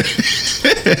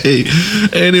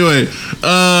 Anyway,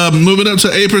 moving up to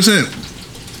 8%.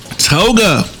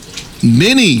 Toga,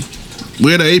 Mini.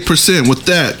 We're at 8% with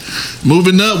that.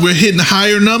 Moving up, we're hitting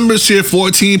higher numbers here.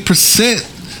 14%.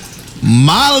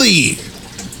 Molly.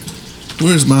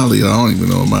 Where's Molly? I don't even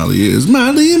know what Molly is.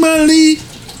 Molly.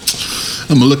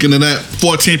 I'm looking at that.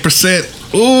 14%.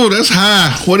 Oh, that's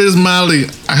high. What is Molly?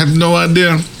 I have no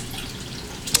idea.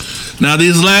 Now,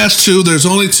 these last two, there's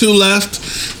only two left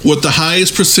with the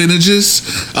highest percentages.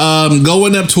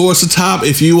 Going up towards the top,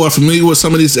 if you are familiar with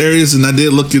some of these areas, and I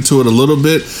did look into it a little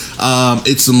bit,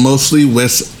 it's mostly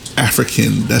West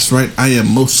African. That's right. I am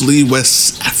mostly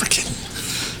West African.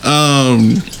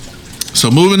 So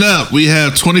moving up, we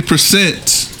have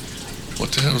 20%.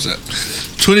 What the hell is that?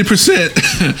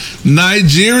 20%.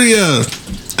 Nigeria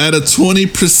at a 20%.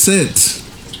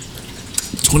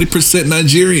 20%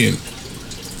 Nigerian.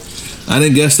 I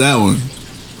didn't guess that one.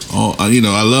 Oh, I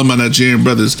love my Nigerian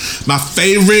brothers. My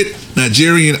favorite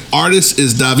Nigerian artist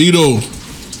is Davido,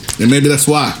 and maybe that's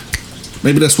why.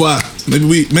 Maybe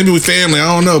we family.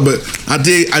 I don't know, but I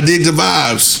dig the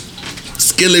vibes.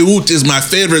 Skelewoot is my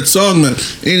favorite song, man.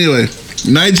 Anyway,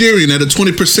 Nigerian at a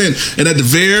 20%, and at the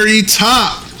very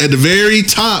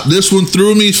top, this one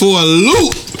threw me for a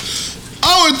loop.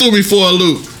 Oh, it threw me for a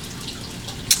loop.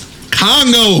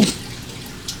 Congo,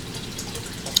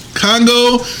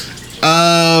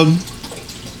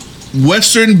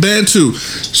 Western Bantu.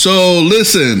 So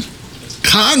listen,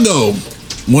 Congo.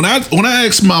 When I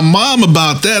asked my mom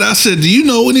about that, I said, "Do you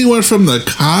know anyone from the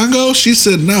Congo?" She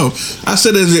said, "No." I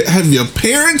said, "Have your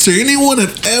parents or anyone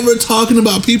ever talking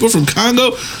about people from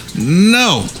Congo?"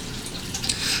 No.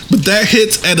 But that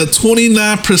hits at a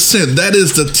 29%. That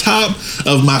is the top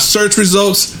of my search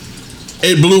results.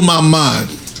 It blew my mind.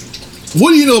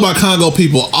 What do you know about Congo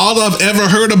people? All I've ever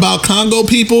heard about Congo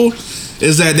people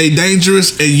is that they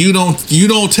dangerous, and you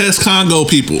don't test Congo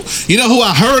people. You know who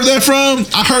I heard that from?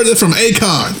 I heard that from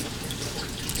Akon.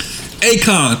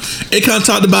 Akon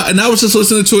talked about, and I was just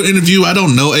listening to an interview. I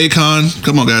don't know Akon.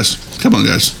 Come on, guys.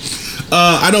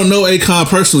 I don't know Akon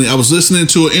personally. I was listening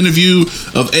to an interview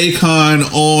of Akon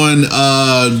on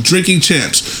Drinking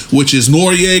Champs, which is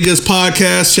Noriega's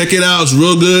podcast. Check it out. It's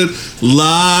real good. A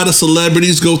lot of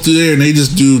celebrities go through there and they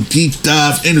just do deep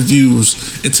dive interviews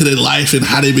into their life and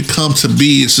how they become to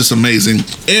be. It's just amazing.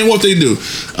 And what they do.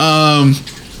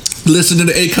 Listening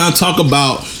to Akon talk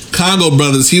about Congo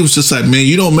brothers, he was just like, man,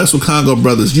 you don't mess with Congo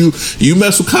brothers. You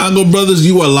mess with Congo brothers,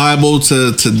 you are liable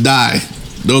to die.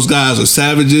 Those guys are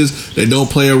savages. They don't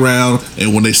play around,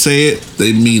 and when they say it,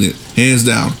 they mean it, hands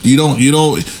down. You don't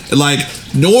like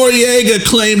Noriega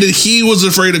claimed that he was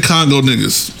afraid of Congo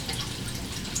niggas.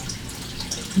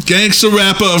 Gangster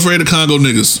rapper afraid of Congo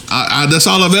niggas. I that's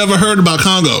all I've ever heard about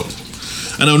Congo.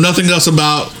 I know nothing else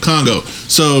about Congo.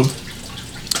 So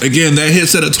again, that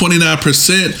hits at a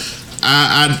 29%.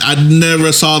 I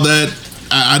never saw that.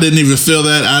 I didn't even feel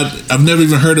that. I've never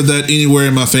even heard of that anywhere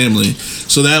in my family.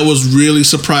 So that was really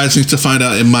surprising to find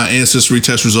out in my ancestry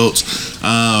test results.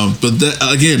 But that,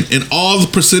 again, in all the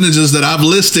percentages that I've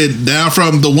listed, down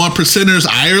from the 1%ers,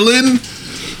 Ireland,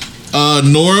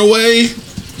 Norway,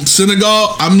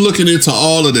 Senegal, I'm looking into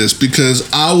all of this because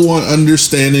I want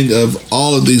understanding of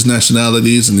all of these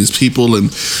nationalities and these people and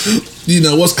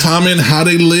what's common, how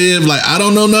they live. Like, I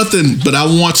don't know nothing, but I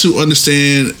want to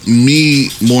understand me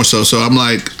more so. So I'm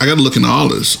like, I got to look into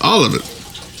all of it.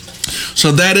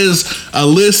 So that is a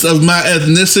list of my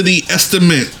ethnicity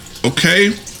estimate.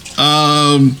 Okay.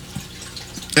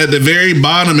 At the very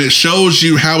bottom, it shows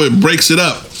you how it breaks it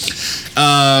up.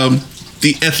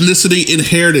 The ethnicity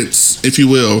inheritance, if you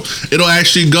will. It'll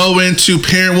actually go into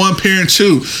parent 1, parent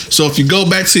 2. So if you go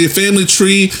back to your family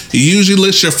tree, it usually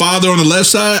lists your father on the left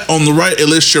side. On the right, it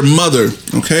lists your mother.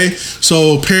 Okay?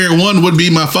 So parent 1 would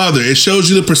be my father. It shows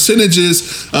you the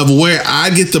percentages of where I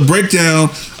get the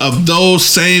breakdown of those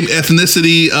same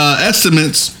ethnicity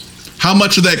estimates. How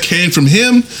much of that came from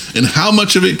him and how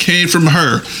much of it came from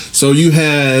her. So you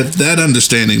have that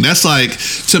understanding. That's like,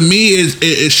 to me,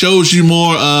 it shows you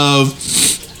more of,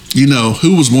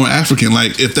 who was more African.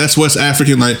 Like, if that's West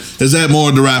African, like, is that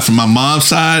more derived from my mom's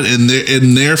side and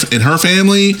in her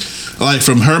family, like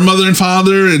from her mother and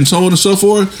father and so on and so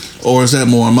forth? Or is that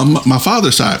more on my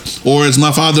father's side? Or is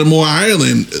my father more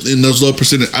Ireland in those low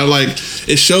percentage?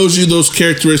 It shows you those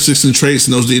characteristics and traits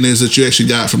and those DNAs that you actually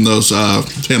got from those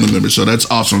family members. So that's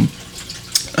awesome.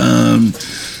 I'm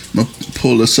going to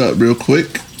pull this up real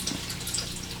quick.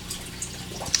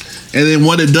 And then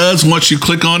what it does, once you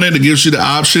click on it, it gives you the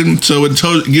option. So it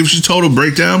gives you total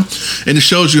breakdown, and it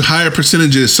shows you higher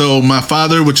percentages. So my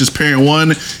father, which is parent 1,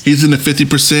 he's in the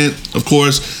 50%, of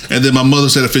course. And then my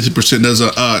mother's at a 50%. There's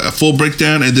a full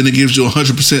breakdown, and then it gives you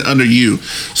 100% under you.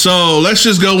 So let's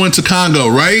just go into Congo,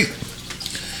 right?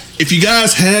 If you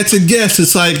guys had to guess,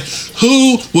 it's like,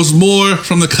 who was more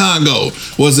from the Congo?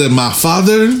 Was it my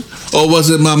father or was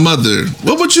it my mother?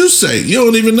 What would you say? You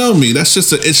don't even know me. It's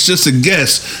just a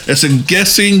guess. It's a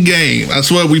guessing game. That's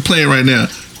what we playing right now.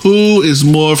 Who is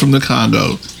more from the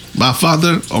Congo? My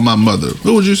father or my mother?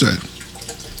 What would you say?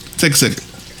 Take a second.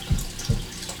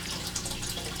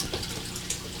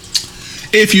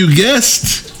 If you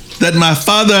guessed that my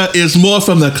father is more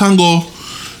from the Congo,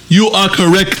 you are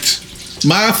correct.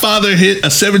 My father hit a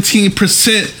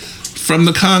 17% from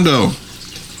the Congo.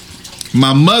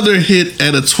 My mother hit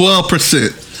at a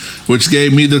 12%, which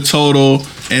gave me the total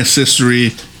ancestry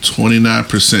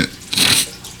 29%.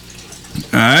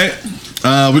 All right.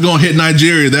 We're going to hit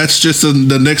Nigeria. That's just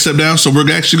the next step down. So we're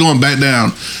actually going back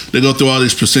down to go through all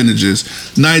these percentages.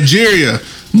 Nigeria.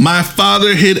 My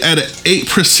father hit at an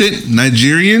 8%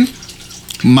 Nigerian.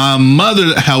 My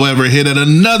mother, however, hit at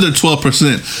another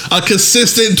 12%. A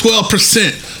consistent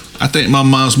 12%. I think my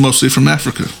mom's mostly from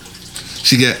Africa.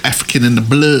 She got African in the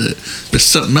blood. There's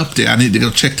something up there. I need to go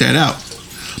check that out.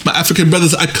 My African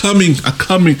brothers are coming. All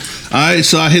right,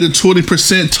 so I hit a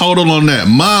 20% total on that.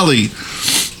 Mali,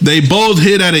 they both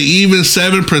hit at an even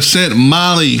 7%.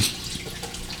 Mali,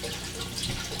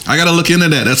 I got to look into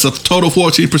that. That's a total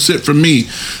 14% for me.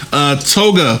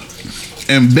 Toga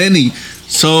and Benny.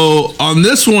 So on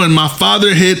this one, my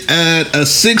father hit at a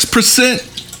 6%.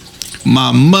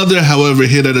 My mother, however,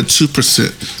 hit at a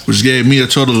 2%, which gave me a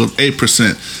total of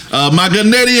 8%. My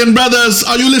Ghanaian brothers,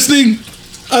 are you listening?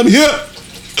 I'm here.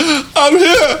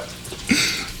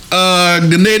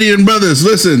 Ghanaian brothers,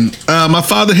 listen. My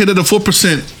father hit at a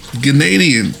 4%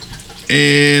 Ghanaian,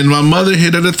 and my mother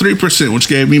hit at a 3%, which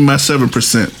gave me my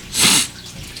 7%.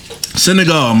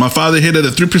 Senegal, my father hit at a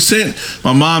 3%.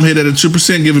 My mom hit at a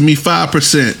 2%, giving me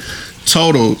 5%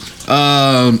 total.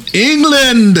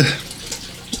 England,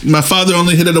 my father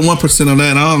only hit at a 1% on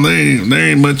that. There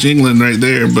ain't much England right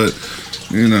there, but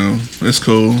you know, it's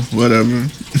cool. Whatever.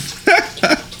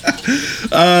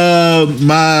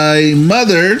 My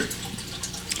mother,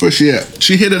 where's she at?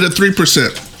 She hit at a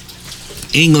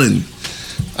 3%. England.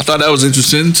 I thought that was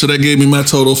interesting, so that gave me my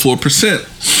total 4%.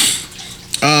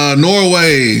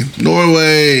 Norway.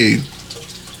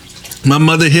 My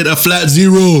mother hit a flat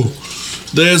 0.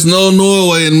 There's no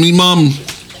Norway in me, mom.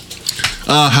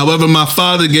 However, my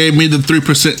father gave me the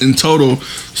 3% in total,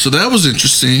 so that was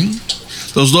interesting.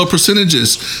 Those low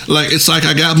percentages, it's like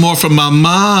I got more from my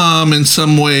mom in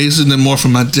some ways, and then more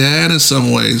from my dad in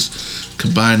some ways,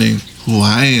 combining who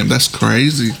I am. That's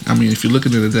crazy. I mean, if you're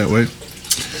looking at it that way.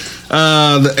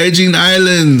 The Aegean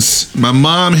Islands, my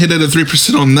mom hit at a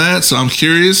 3% on that, so I'm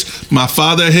curious. My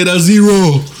father hit a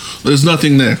 0. There's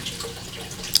nothing there.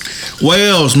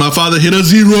 Wales, my father hit a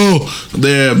 0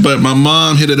 there, but my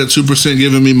mom hit at a 2%,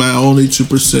 giving me my only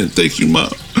 2%. Thank you,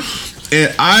 Mom.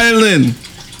 And Ireland,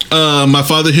 my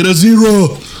father hit a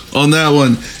 0 on that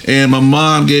one, and my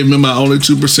mom gave me my only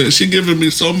 2%. She giving me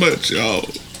so much, y'all.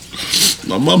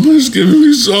 My mama is giving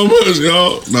me so much,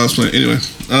 y'all. No, I was playing. Anyway,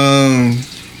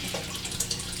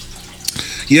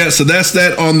 yeah, so that's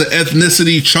that on the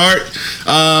ethnicity chart.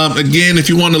 Again, if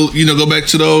you want to, go back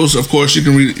to those, of course, you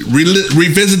can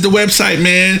revisit the website,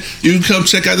 man. You can come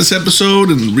check out this episode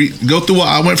and go through it.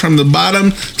 I went from the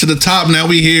bottom to the top. Now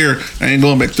we here. I ain't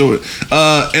going back through it.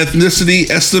 Ethnicity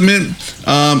estimate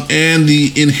and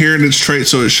the inheritance trait.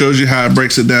 So it shows you how it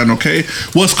breaks it down, okay?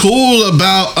 What's cool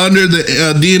about under the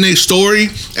DNA story,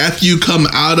 after you come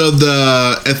out of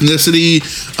the ethnicity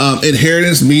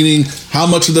inheritance, meaning how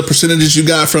much of the percentages you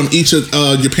got from each of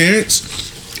your parents,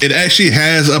 it actually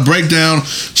has a breakdown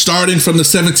starting from the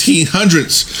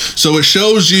 1700s. So it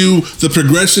shows you the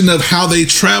progression of how they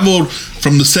traveled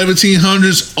from the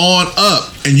 1700s on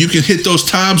up. And you can hit those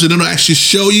times and it'll actually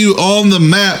show you on the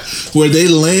map where they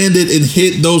landed and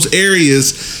hit those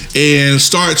areas and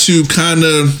start to kind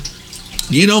of,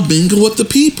 mingle with the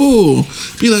people.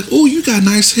 Be like, oh, you got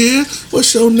nice hair.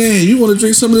 What's your name? You want to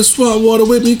drink some of this swamp water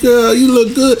with me, girl? You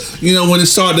look good. When it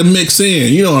started to mix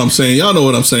in. You know what I'm saying? Y'all know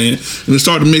what I'm saying. And it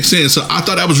started to mix in. So I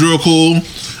thought that was real cool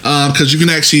because you can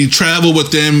actually travel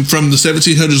with them from the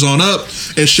 1700s on up.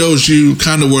 It shows you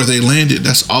kind of where they landed.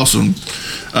 That's awesome.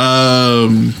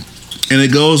 And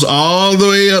it goes all the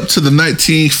way up to the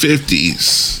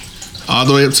 1950s.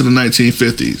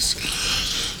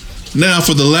 Now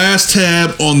for the last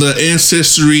tab on the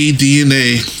Ancestry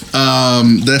DNA,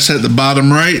 that's at the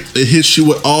bottom right. It hits you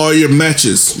with all your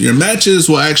matches. Your matches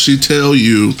will actually tell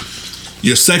you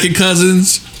your second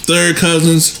cousins, third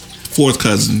cousins, fourth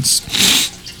cousins.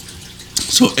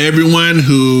 So everyone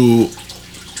who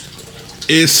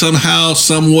is somehow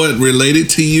somewhat related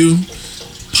to you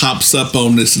pops up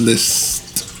on this list.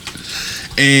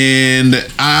 And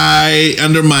I,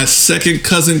 under my second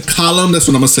cousin column, that's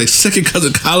what I'm gonna say, second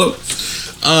cousin column,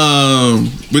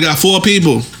 we got 4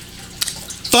 people.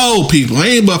 4 people.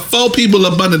 Ain't but 4 people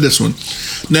up under this one.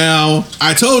 Now,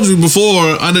 I told you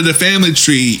before, under the family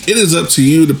tree, it is up to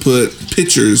you to put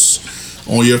pictures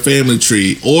on your family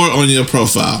tree or on your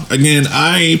profile. Again,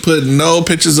 I ain't putting no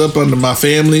pictures up under my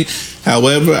family.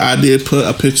 However, I did put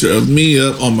a picture of me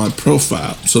up on my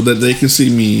profile so that they can see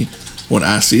me when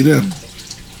I see them.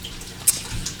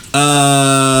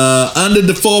 Under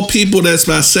the 4 people, that's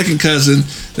my second cousin,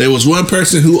 there was one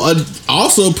person who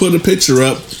also put a picture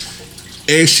up,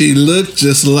 and she looked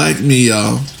just like me,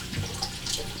 y'all.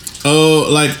 Oh,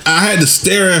 like I had to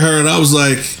stare at her, and I was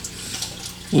like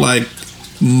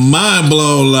mind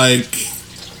blown. Like,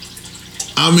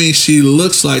 I mean, she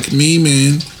looks like me,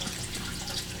 man.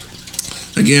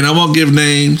 Again, I won't give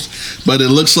names, but it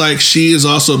looks like she is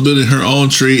also building her own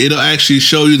tree. It'll actually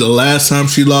show you the last time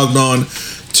she logged on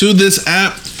to this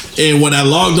app, and when I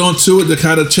logged on to it to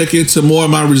kind of check into more of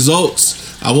my results,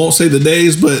 I won't say the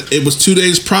days, but it was 2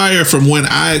 days prior from when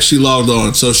I actually logged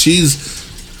on. So she's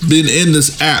been in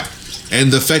this app,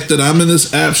 and the fact that I'm in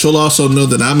this app, she'll also know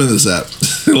that I'm in this app.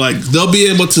 Like, they'll be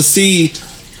able to see,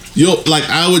 like,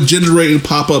 I would generate and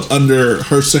pop up under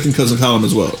her second cousin column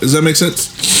as well. Does that make sense?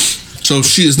 So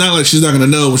it's not like she's not going to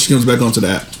know when she comes back onto the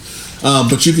app.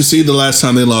 But you can see the last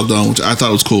time they logged on, which I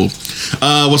thought was cool.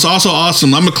 What's also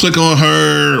awesome, I'm going to click on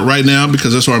her right now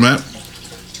because that's where I'm at.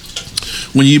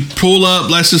 When you pull up,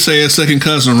 let's just say a second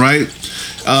cousin, right?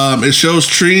 It shows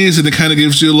trees, and it kind of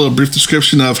gives you a little brief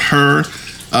description of her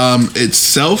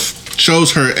itself.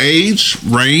 Shows her age,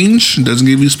 range, doesn't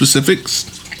give you specifics.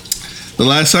 The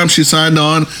last time she signed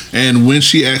on and when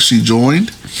she actually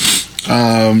joined.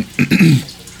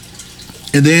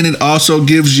 And then it also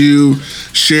gives you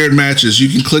shared matches. You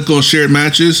can click on shared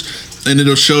matches, and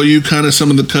it'll show you kind of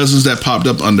some of the cousins that popped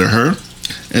up under her.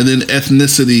 And then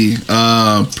ethnicity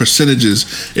percentages.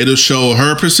 It'll show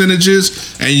her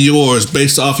percentages and yours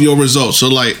based off your results. So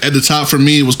like at the top for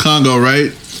me, it was Congo,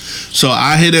 right? So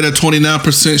I hit it at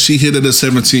 29%. She hit it at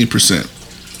 17%.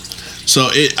 So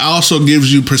it also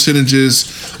gives you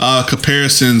percentages,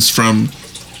 comparisons from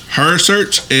her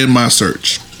search and my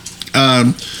search.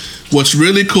 What's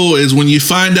really cool is when you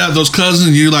find out those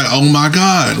cousins, you're like, oh my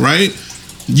God, right?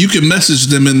 You can message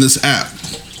them in this app.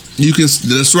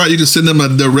 That's right, you can send them a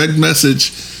direct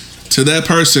message to that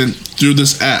person through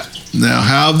this app. Now,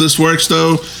 how this works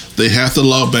though, they have to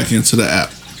log back into the app.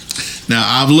 Now,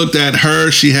 I've looked at her,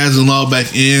 she hasn't logged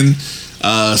back in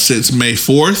since May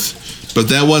 4th, but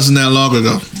that wasn't that long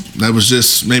ago. That was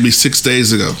just maybe 6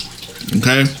 days ago,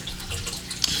 okay?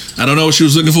 I don't know what she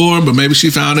was looking for, but maybe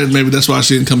she found it. Maybe that's why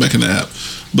she didn't come back in the app.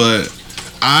 But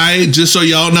just so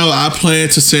y'all know, I plan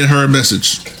to send her a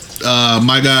message.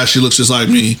 My God, she looks just like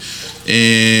me.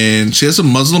 And she has a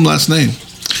Muslim last name.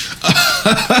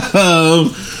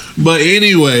 But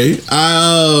anyway,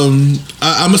 I'm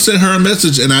going to send her a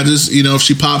message. And I just, if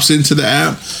she pops into the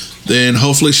app, then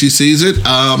hopefully she sees it.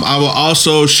 I will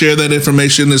also share that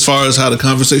information as far as how the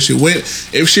conversation went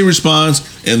if she responds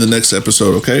in the next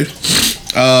episode, okay?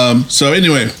 So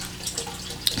anyway,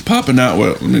 popping out.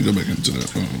 Well, let me go back into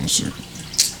that. One second.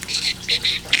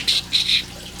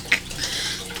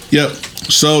 Yep.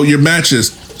 So your matches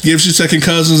gives you second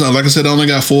cousins. Like I said, I only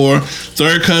got 4.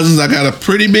 Third cousins, I got a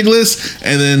pretty big list,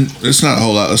 and then it's not a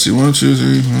whole lot. Let's see, 1, 2,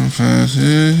 3, 4, 5, 6,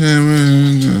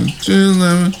 7,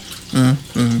 11.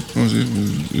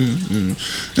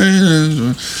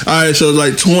 All right, so it's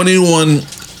like 21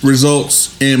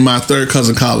 results in my third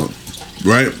cousin column,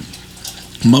 right?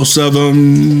 Most of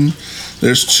them,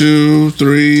 there's 2,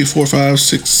 3, 4, 5,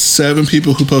 6, 7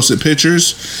 people who posted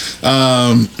pictures,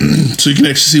 so you can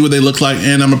actually see what they look like.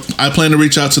 And I plan to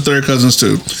reach out to third cousins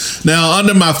too. Now,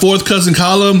 under my fourth cousin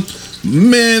column,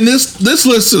 man, this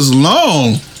list is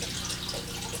long.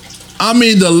 I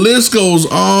mean, the list goes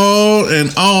on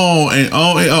and on and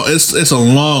on and on. It's a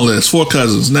long list. 4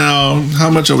 cousins. Now,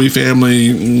 how much are we family?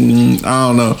 I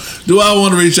don't know. Do I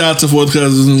want to reach out to fourth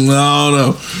cousins? I don't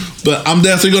know. But I'm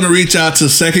definitely going to reach out to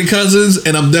second cousins,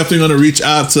 and I'm definitely going to reach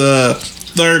out to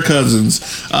third cousins.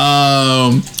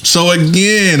 So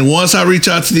again, once I reach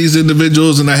out to these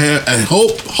individuals, and I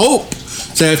hope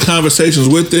to have conversations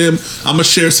with them. I'm gonna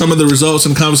share some of the results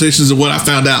and conversations of what I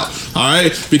found out. All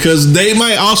right, because they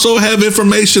might also have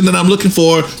information that I'm looking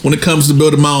for when it comes to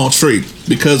building my own tree.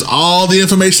 Because all the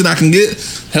information I can get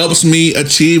helps me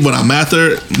achieve what I'm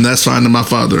after, and that's finding my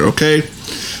father. Okay.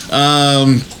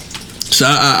 So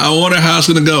I wonder how it's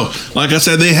going to go. Like I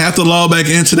said, they have to log back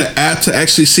into the app to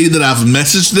actually see that I've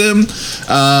messaged them.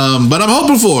 But I'm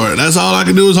hoping for it. That's all I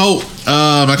can do is hope.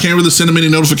 I can't really send them any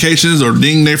notifications or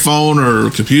ding their phone or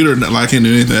computer. I can't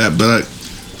do anything like that. But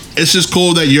it's just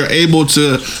cool that you're able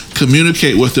to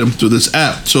communicate with them through this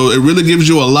app. So it really gives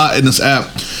you a lot in this app.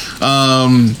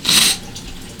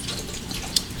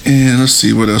 And let's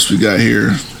see what else we got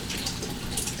here.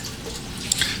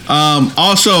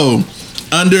 Also,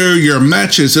 under your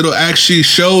matches, it'll actually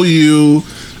show you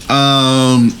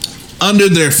under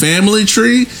their family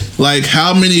tree, like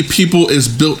how many people is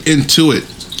built into it.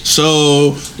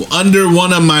 So under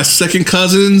one of my second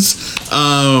cousins,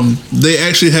 they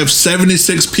actually have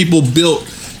 76 people built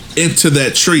into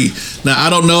that tree. Now, I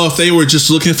don't know if they were just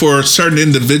looking for certain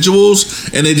individuals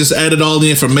and they just added all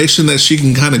the information that she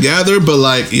can kind of gather, but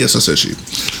like, yes, I said she.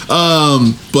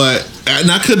 But and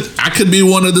I could be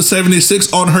one of the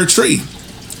 76 on her tree.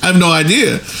 I have no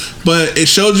idea, but it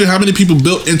shows you how many people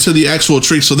built into the actual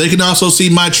tree, so they can also see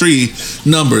my tree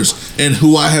numbers and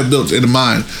who I have built into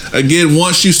mine. Again,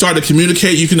 once you start to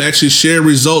communicate, you can actually share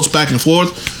results back and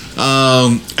forth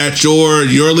at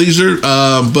your leisure.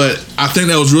 But I think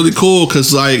that was really cool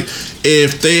because, like,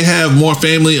 if they have more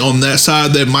family on that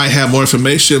side that might have more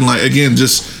information, like, again,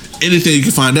 just anything you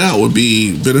can find out would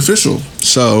be beneficial.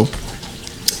 So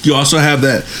you also have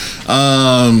that.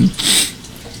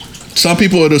 Some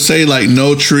people it'll say like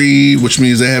no tree, which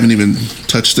means they haven't even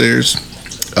touched theirs.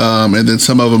 And then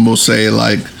some of them will say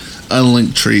like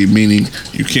unlinked tree, meaning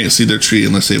you can't see their tree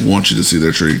unless they want you to see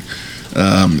their tree.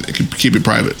 It can keep it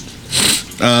private.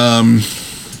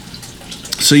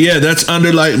 So yeah, that's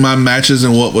under like my matches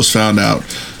and what was found out.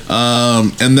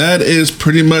 And that is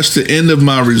pretty much the end of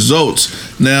my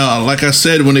results. Now, like I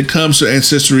said, when it comes to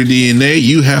Ancestry DNA,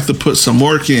 you have to put some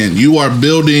work in. You are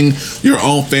building your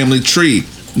own family tree.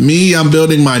 Me, I'm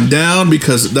building mine down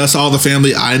because that's all the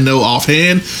family I know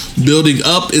offhand. Building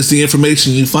up is the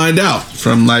information you find out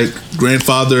from like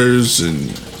grandfathers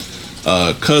and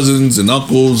cousins and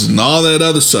uncles and all that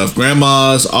other stuff,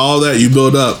 grandmas, all that you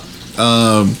build up.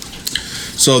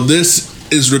 So this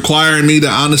is requiring me to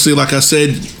honestly, like I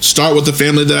said, start with the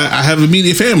family that I have,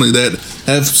 immediate family that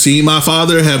have seen my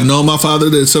father, have known my father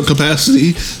in some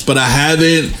capacity, but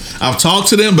I've talked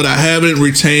to them, but I haven't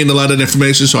retained a lot of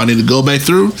information, so I need to go back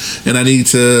through and I need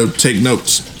to take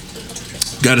notes.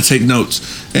 Got to take notes.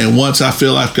 And once I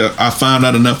feel like I found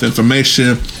out enough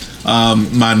information,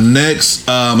 my next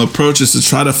approach is to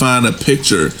try to find a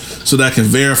picture so that I can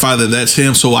verify that that's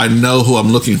him, so I know who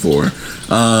I'm looking for.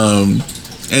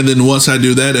 And then once I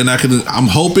do that, and I'm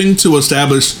hoping to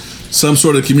establish some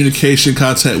sort of communication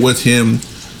contact with him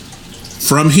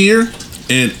from here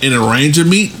and arrange a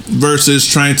meet versus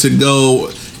trying to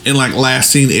go in like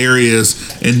last seen areas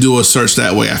and do a search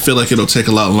that way. I feel like it'll take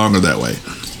a lot longer that way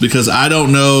because I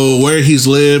don't know where he's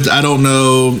lived. I don't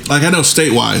know, like I know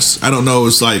state-wise. I don't know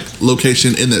his like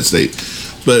location in that state,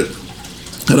 but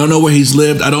I don't know where he's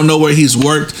lived. I don't know where he's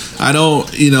worked. I know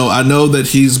that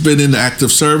he's been in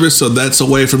active service, so that's a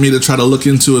way for me to try to look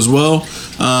into as well.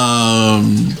 So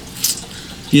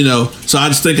I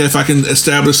just think if I can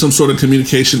establish some sort of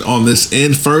communication on this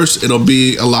end first, it'll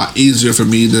be a lot easier for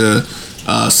me to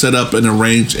set up and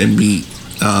arrange and meet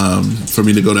for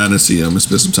me to go down and see him and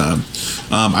spend some time.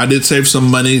 I did save some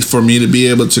money for me to be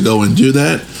able to go and do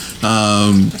that.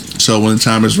 So when the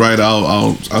time is right,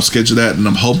 I'll schedule that, and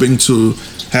I'm hoping to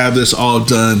have this all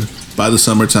done by the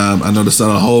summertime. I know that's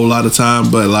not a whole lot of time,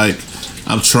 but like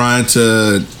I'm trying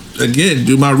to again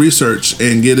do my research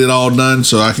and get it all done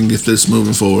so I can get this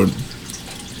moving forward.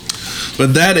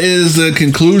 But that is the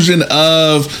conclusion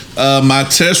of my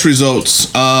test results.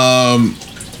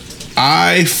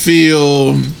 I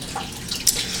feel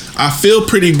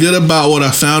pretty good about what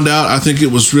I found out. I think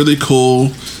it was really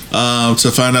cool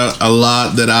to find out a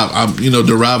lot that I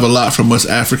derive a lot from West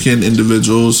African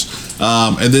individuals,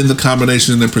 and then the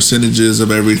combination and the percentages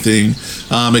of everything.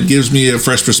 It gives me a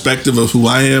fresh perspective of who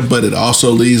I am, but it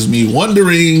also leaves me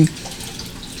wondering,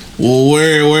 well,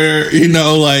 where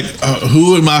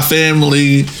who in my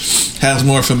family has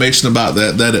more information about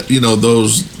that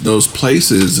those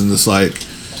places, and it's like,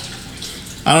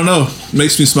 I don't know, it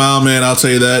makes me smile, man. I'll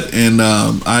tell you that, and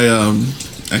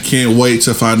I can't wait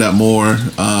to find out more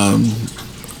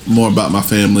about my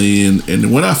family,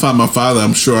 and when I find my father,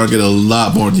 I'm sure I'll get a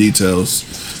lot more details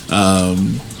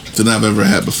than I've ever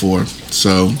had before.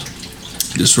 So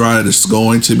This ride is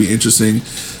going to be interesting,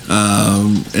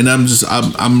 and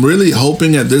I'm really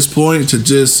hoping at this point to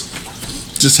just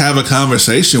have a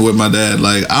conversation with my dad.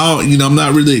 Like, I'm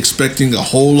not really expecting a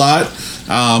whole lot.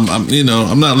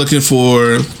 I'm not looking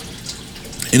for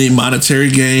any monetary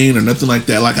gain or nothing like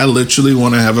that. Like, I literally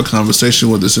want to have a conversation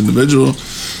with this individual,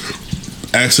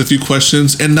 ask a few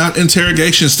questions, and not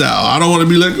interrogation style. I don't want to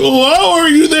be like, oh, how are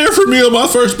you there for me on my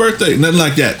first birthday? Nothing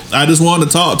like that. I just want to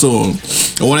talk to him.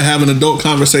 I want to have an adult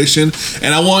conversation,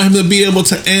 and I want him to be able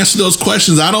to answer those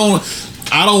questions. I don't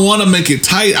want to make it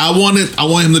tight. I want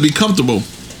him to be comfortable.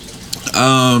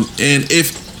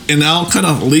 And I'll kind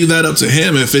of leave that up to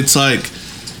him. If it's like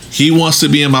he wants to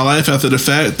be in my life after the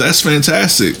fact, that's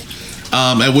fantastic.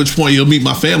 At which point you'll meet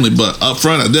my family, but up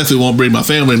front I definitely won't bring my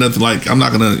family. Nothing like I'm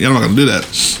not gonna do that.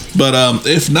 But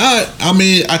if not, I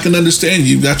mean, I can understand.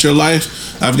 You've got your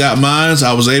life, I've got mine.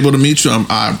 I was able to meet you.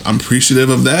 I'm appreciative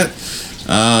of that,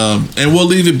 and we'll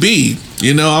leave it be.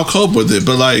 I'll cope with it.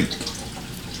 But like,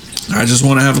 I just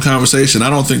want to have a conversation. I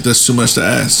don't think that's too much to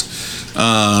ask.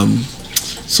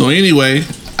 So anyway,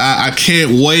 I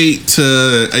can't wait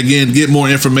to, again, get more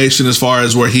information as far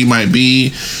as where he might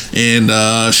be and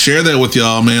share that with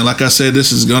y'all, man. Like I said,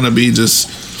 this is going to be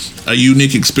just a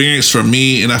unique experience for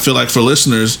me, and I feel like for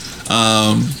listeners.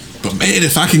 But, man,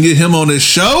 if I can get him on this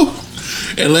show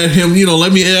and let him,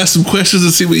 let me ask some questions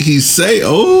and see what he say.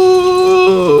 Oh,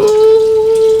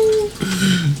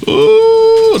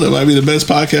 that might be the best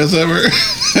podcast ever.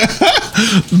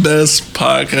 Best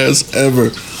podcast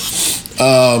ever.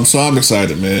 So I'm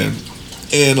excited, man,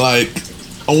 and like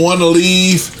I want to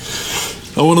leave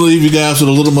you guys with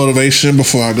a little motivation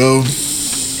before I go.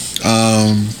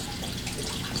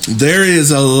 There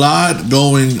is a lot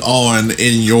going on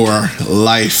in your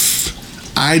life.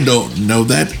 I don't know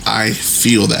that. I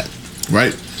feel that,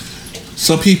 right?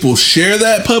 Some people share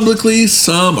that publicly.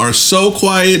 Some are so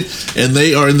quiet and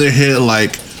they are in their head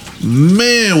like,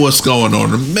 man, what's going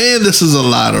on? Or, man, this is a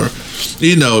lot. Or,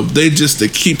 they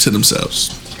keep to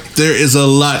themselves. There is a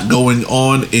lot going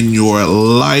on in your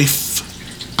life.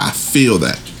 I feel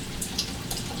that.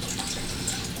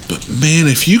 But man,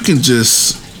 if you can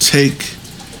just take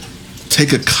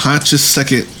a conscious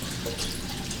second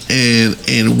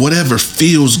and whatever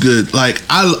feels good. Like,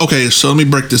 so let me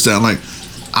break this down. Like,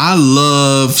 I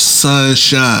love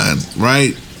sunshine,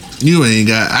 right?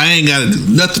 I ain't got to do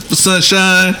nothing for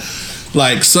sunshine.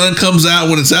 Like, sun comes out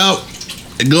when it's out.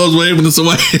 It goes away when it's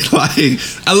away. Like,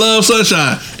 I love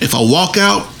sunshine. If I walk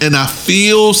out and I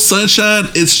feel sunshine,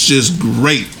 it's just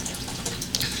great.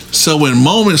 So in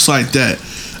moments like that,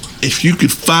 if you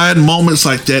could find moments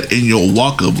like that in your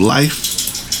walk of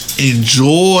life,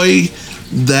 enjoy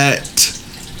that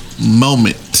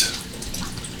moment.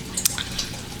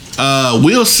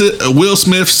 Will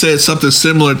Smith said something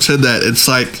similar to that. It's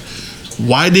like,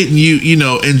 why didn't you,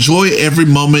 enjoy every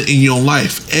moment in your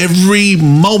life? Every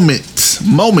moment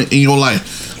in your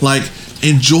life. Like,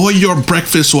 enjoy your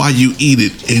breakfast while you eat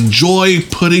it. Enjoy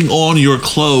putting on your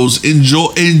clothes.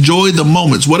 Enjoy the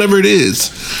moments, whatever it is.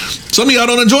 Some of y'all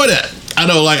don't enjoy that. I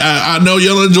know, like, I know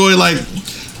y'all enjoy, like,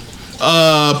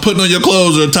 putting on your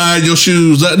clothes or tying your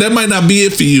shoes. That might not be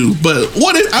it for you. But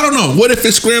what if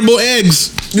it's scrambled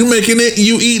eggs? You making it,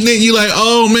 you eating it, you like,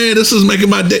 oh man, this is making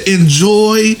my day.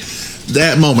 Enjoy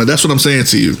that moment. That's what I'm saying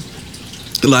to you.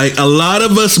 Like, a lot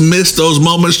of us miss those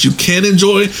moments you can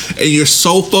enjoy, and you're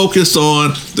so focused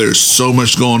on there's so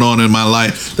much going on in my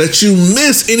life that you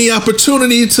miss any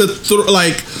opportunity to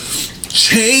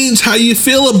change how you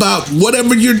feel about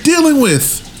whatever you're dealing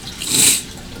with.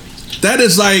 That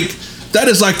is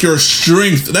like your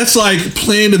strength. That's like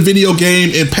playing the video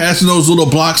game and passing those little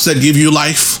blocks that give you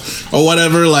life or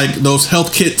whatever, like those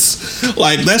health kits.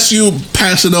 Like, that's you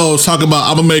passing those, talking about,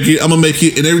 I'm gonna make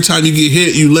it. And every time you get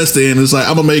hit, you less than. It's like,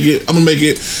 I'm gonna make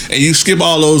it. And you skip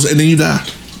all those and then you die.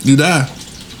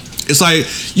 It's like,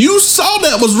 you saw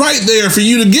that was right there for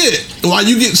you to get while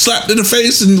you get slapped in the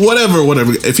face and whatever.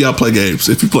 If y'all play games,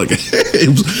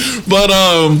 But,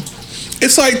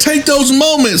 it's like, take those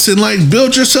moments and like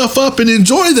build yourself up and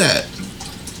enjoy that.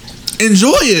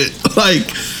 Enjoy it. Like,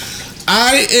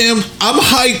 I'm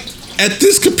hyped at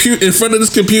this computer, in front of this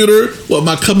computer with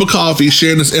my cup of coffee,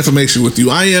 sharing this information with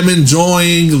you. I am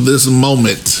enjoying this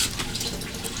moment.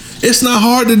 It's not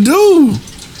hard to do.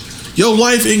 Your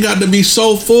life ain't got to be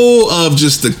so full of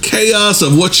just the chaos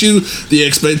of the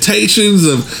expectations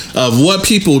of what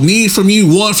people need from you,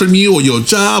 want from you, or your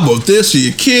job, or this, or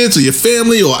your kids, or your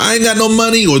family, or I ain't got no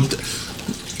money,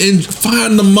 and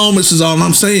find the moments is all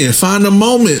I'm saying. Find the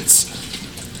moments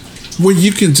where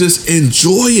you can just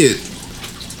enjoy it.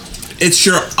 It's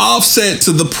your offset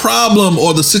to the problem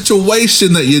or the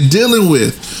situation that you're dealing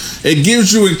with. It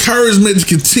gives you encouragement to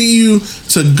continue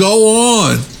to go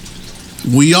on.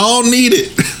 We all need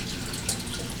it.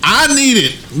 I need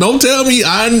it. Don't tell me.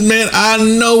 I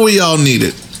know we all need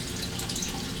it.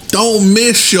 Don't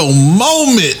miss your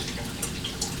moment.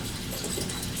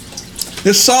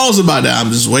 There's songs about that.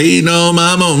 I'm just waiting on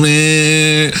my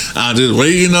moment. I'm just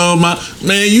waiting on my...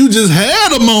 Man, you just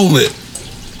had a moment.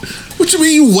 What you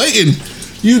mean you waiting?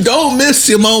 You don't miss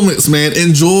your moments, man.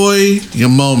 Enjoy your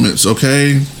moments,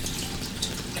 okay?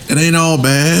 It ain't all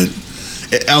bad.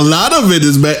 A lot of it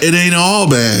is bad. It ain't all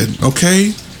bad,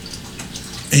 okay?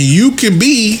 And you can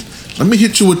be... Let me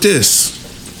hit you with this.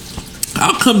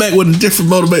 I'll come back with a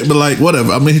different motivate, but like,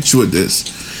 whatever. I'm gonna hit you with this.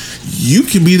 You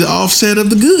can be the offset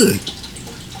of the good.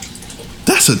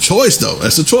 That's a choice, though.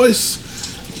 That's a choice.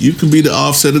 You can be the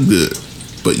offset of good.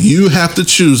 But you have to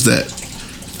choose that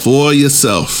for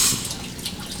yourself.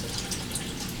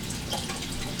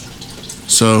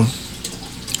 So,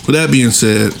 with that being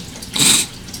said,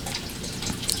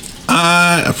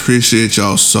 I appreciate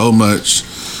y'all so much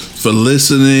for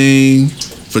listening,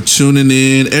 for tuning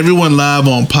in. Everyone live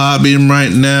on Podbean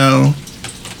right now.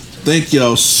 Thank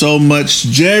y'all so much.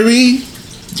 Jerry.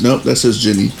 Nope, that says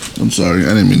Jenny. I'm sorry.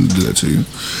 I didn't mean to do that to you.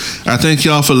 I thank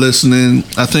y'all for listening.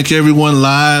 I thank everyone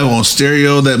live on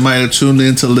stereo that might have tuned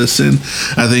in to listen.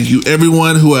 I thank you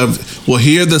everyone who will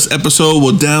hear this episode,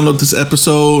 will download this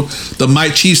episode. The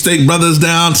Mike Cheesesteak Brothers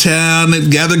downtown at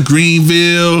Gather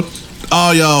Greenville.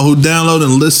 All y'all who download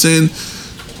and listen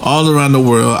all around the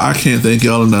world. I can't thank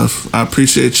y'all enough. I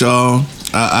appreciate y'all.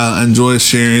 I enjoy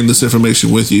sharing this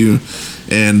information with you.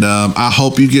 And I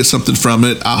hope you get something from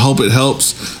it. I hope it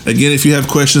helps. Again, if you have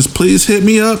questions, please hit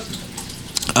me up.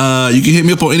 You can hit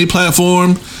me up on any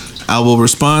platform. I will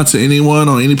respond to anyone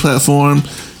on any platform.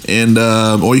 And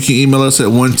or you can email us at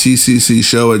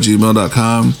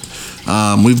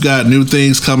 1tccshow@gmail.com. We've got new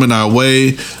things coming our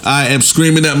way. I am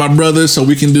screaming at my brother so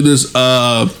we can do this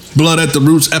Blood at the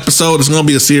Roots episode. It's going to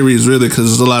be a series, really, because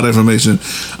there's a lot of information.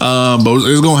 But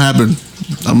it's going to happen.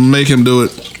 I'm going to make him do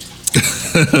it.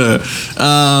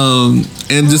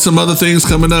 And just some other things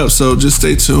coming up, so just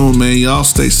stay tuned, man. Y'all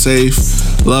stay safe,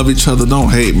 love each other, don't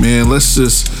hate, man. Let's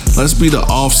be the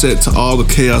offset to all the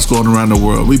chaos going around the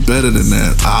world. We better than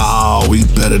that. We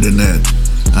better than that.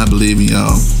 I believe in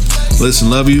y'all. Listen,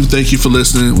 love you. Thank you for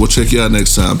listening. We'll check you out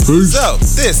next time. Peace. So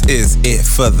this is it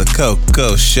for the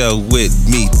Coco Show with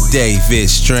me, David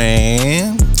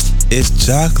Strand. It's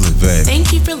chocolate, baby.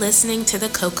 Thank you for listening to the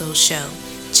Coco Show.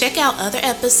 Check out other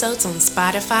episodes on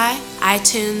Spotify,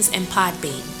 iTunes, and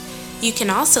Podbean. You can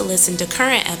also listen to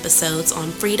current episodes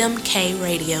on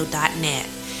freedomkradio.net.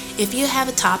 If you have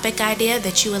a topic idea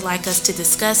that you would like us to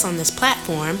discuss on this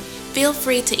platform, feel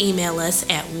free to email us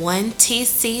at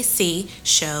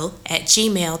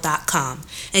 1tccshow@gmail.com.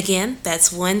 Again,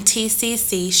 that's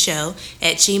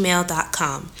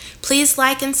 1tccshow@gmail.com. Please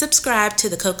like and subscribe to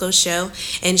The Coco Show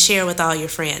and share with all your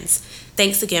friends.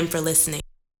 Thanks again for listening.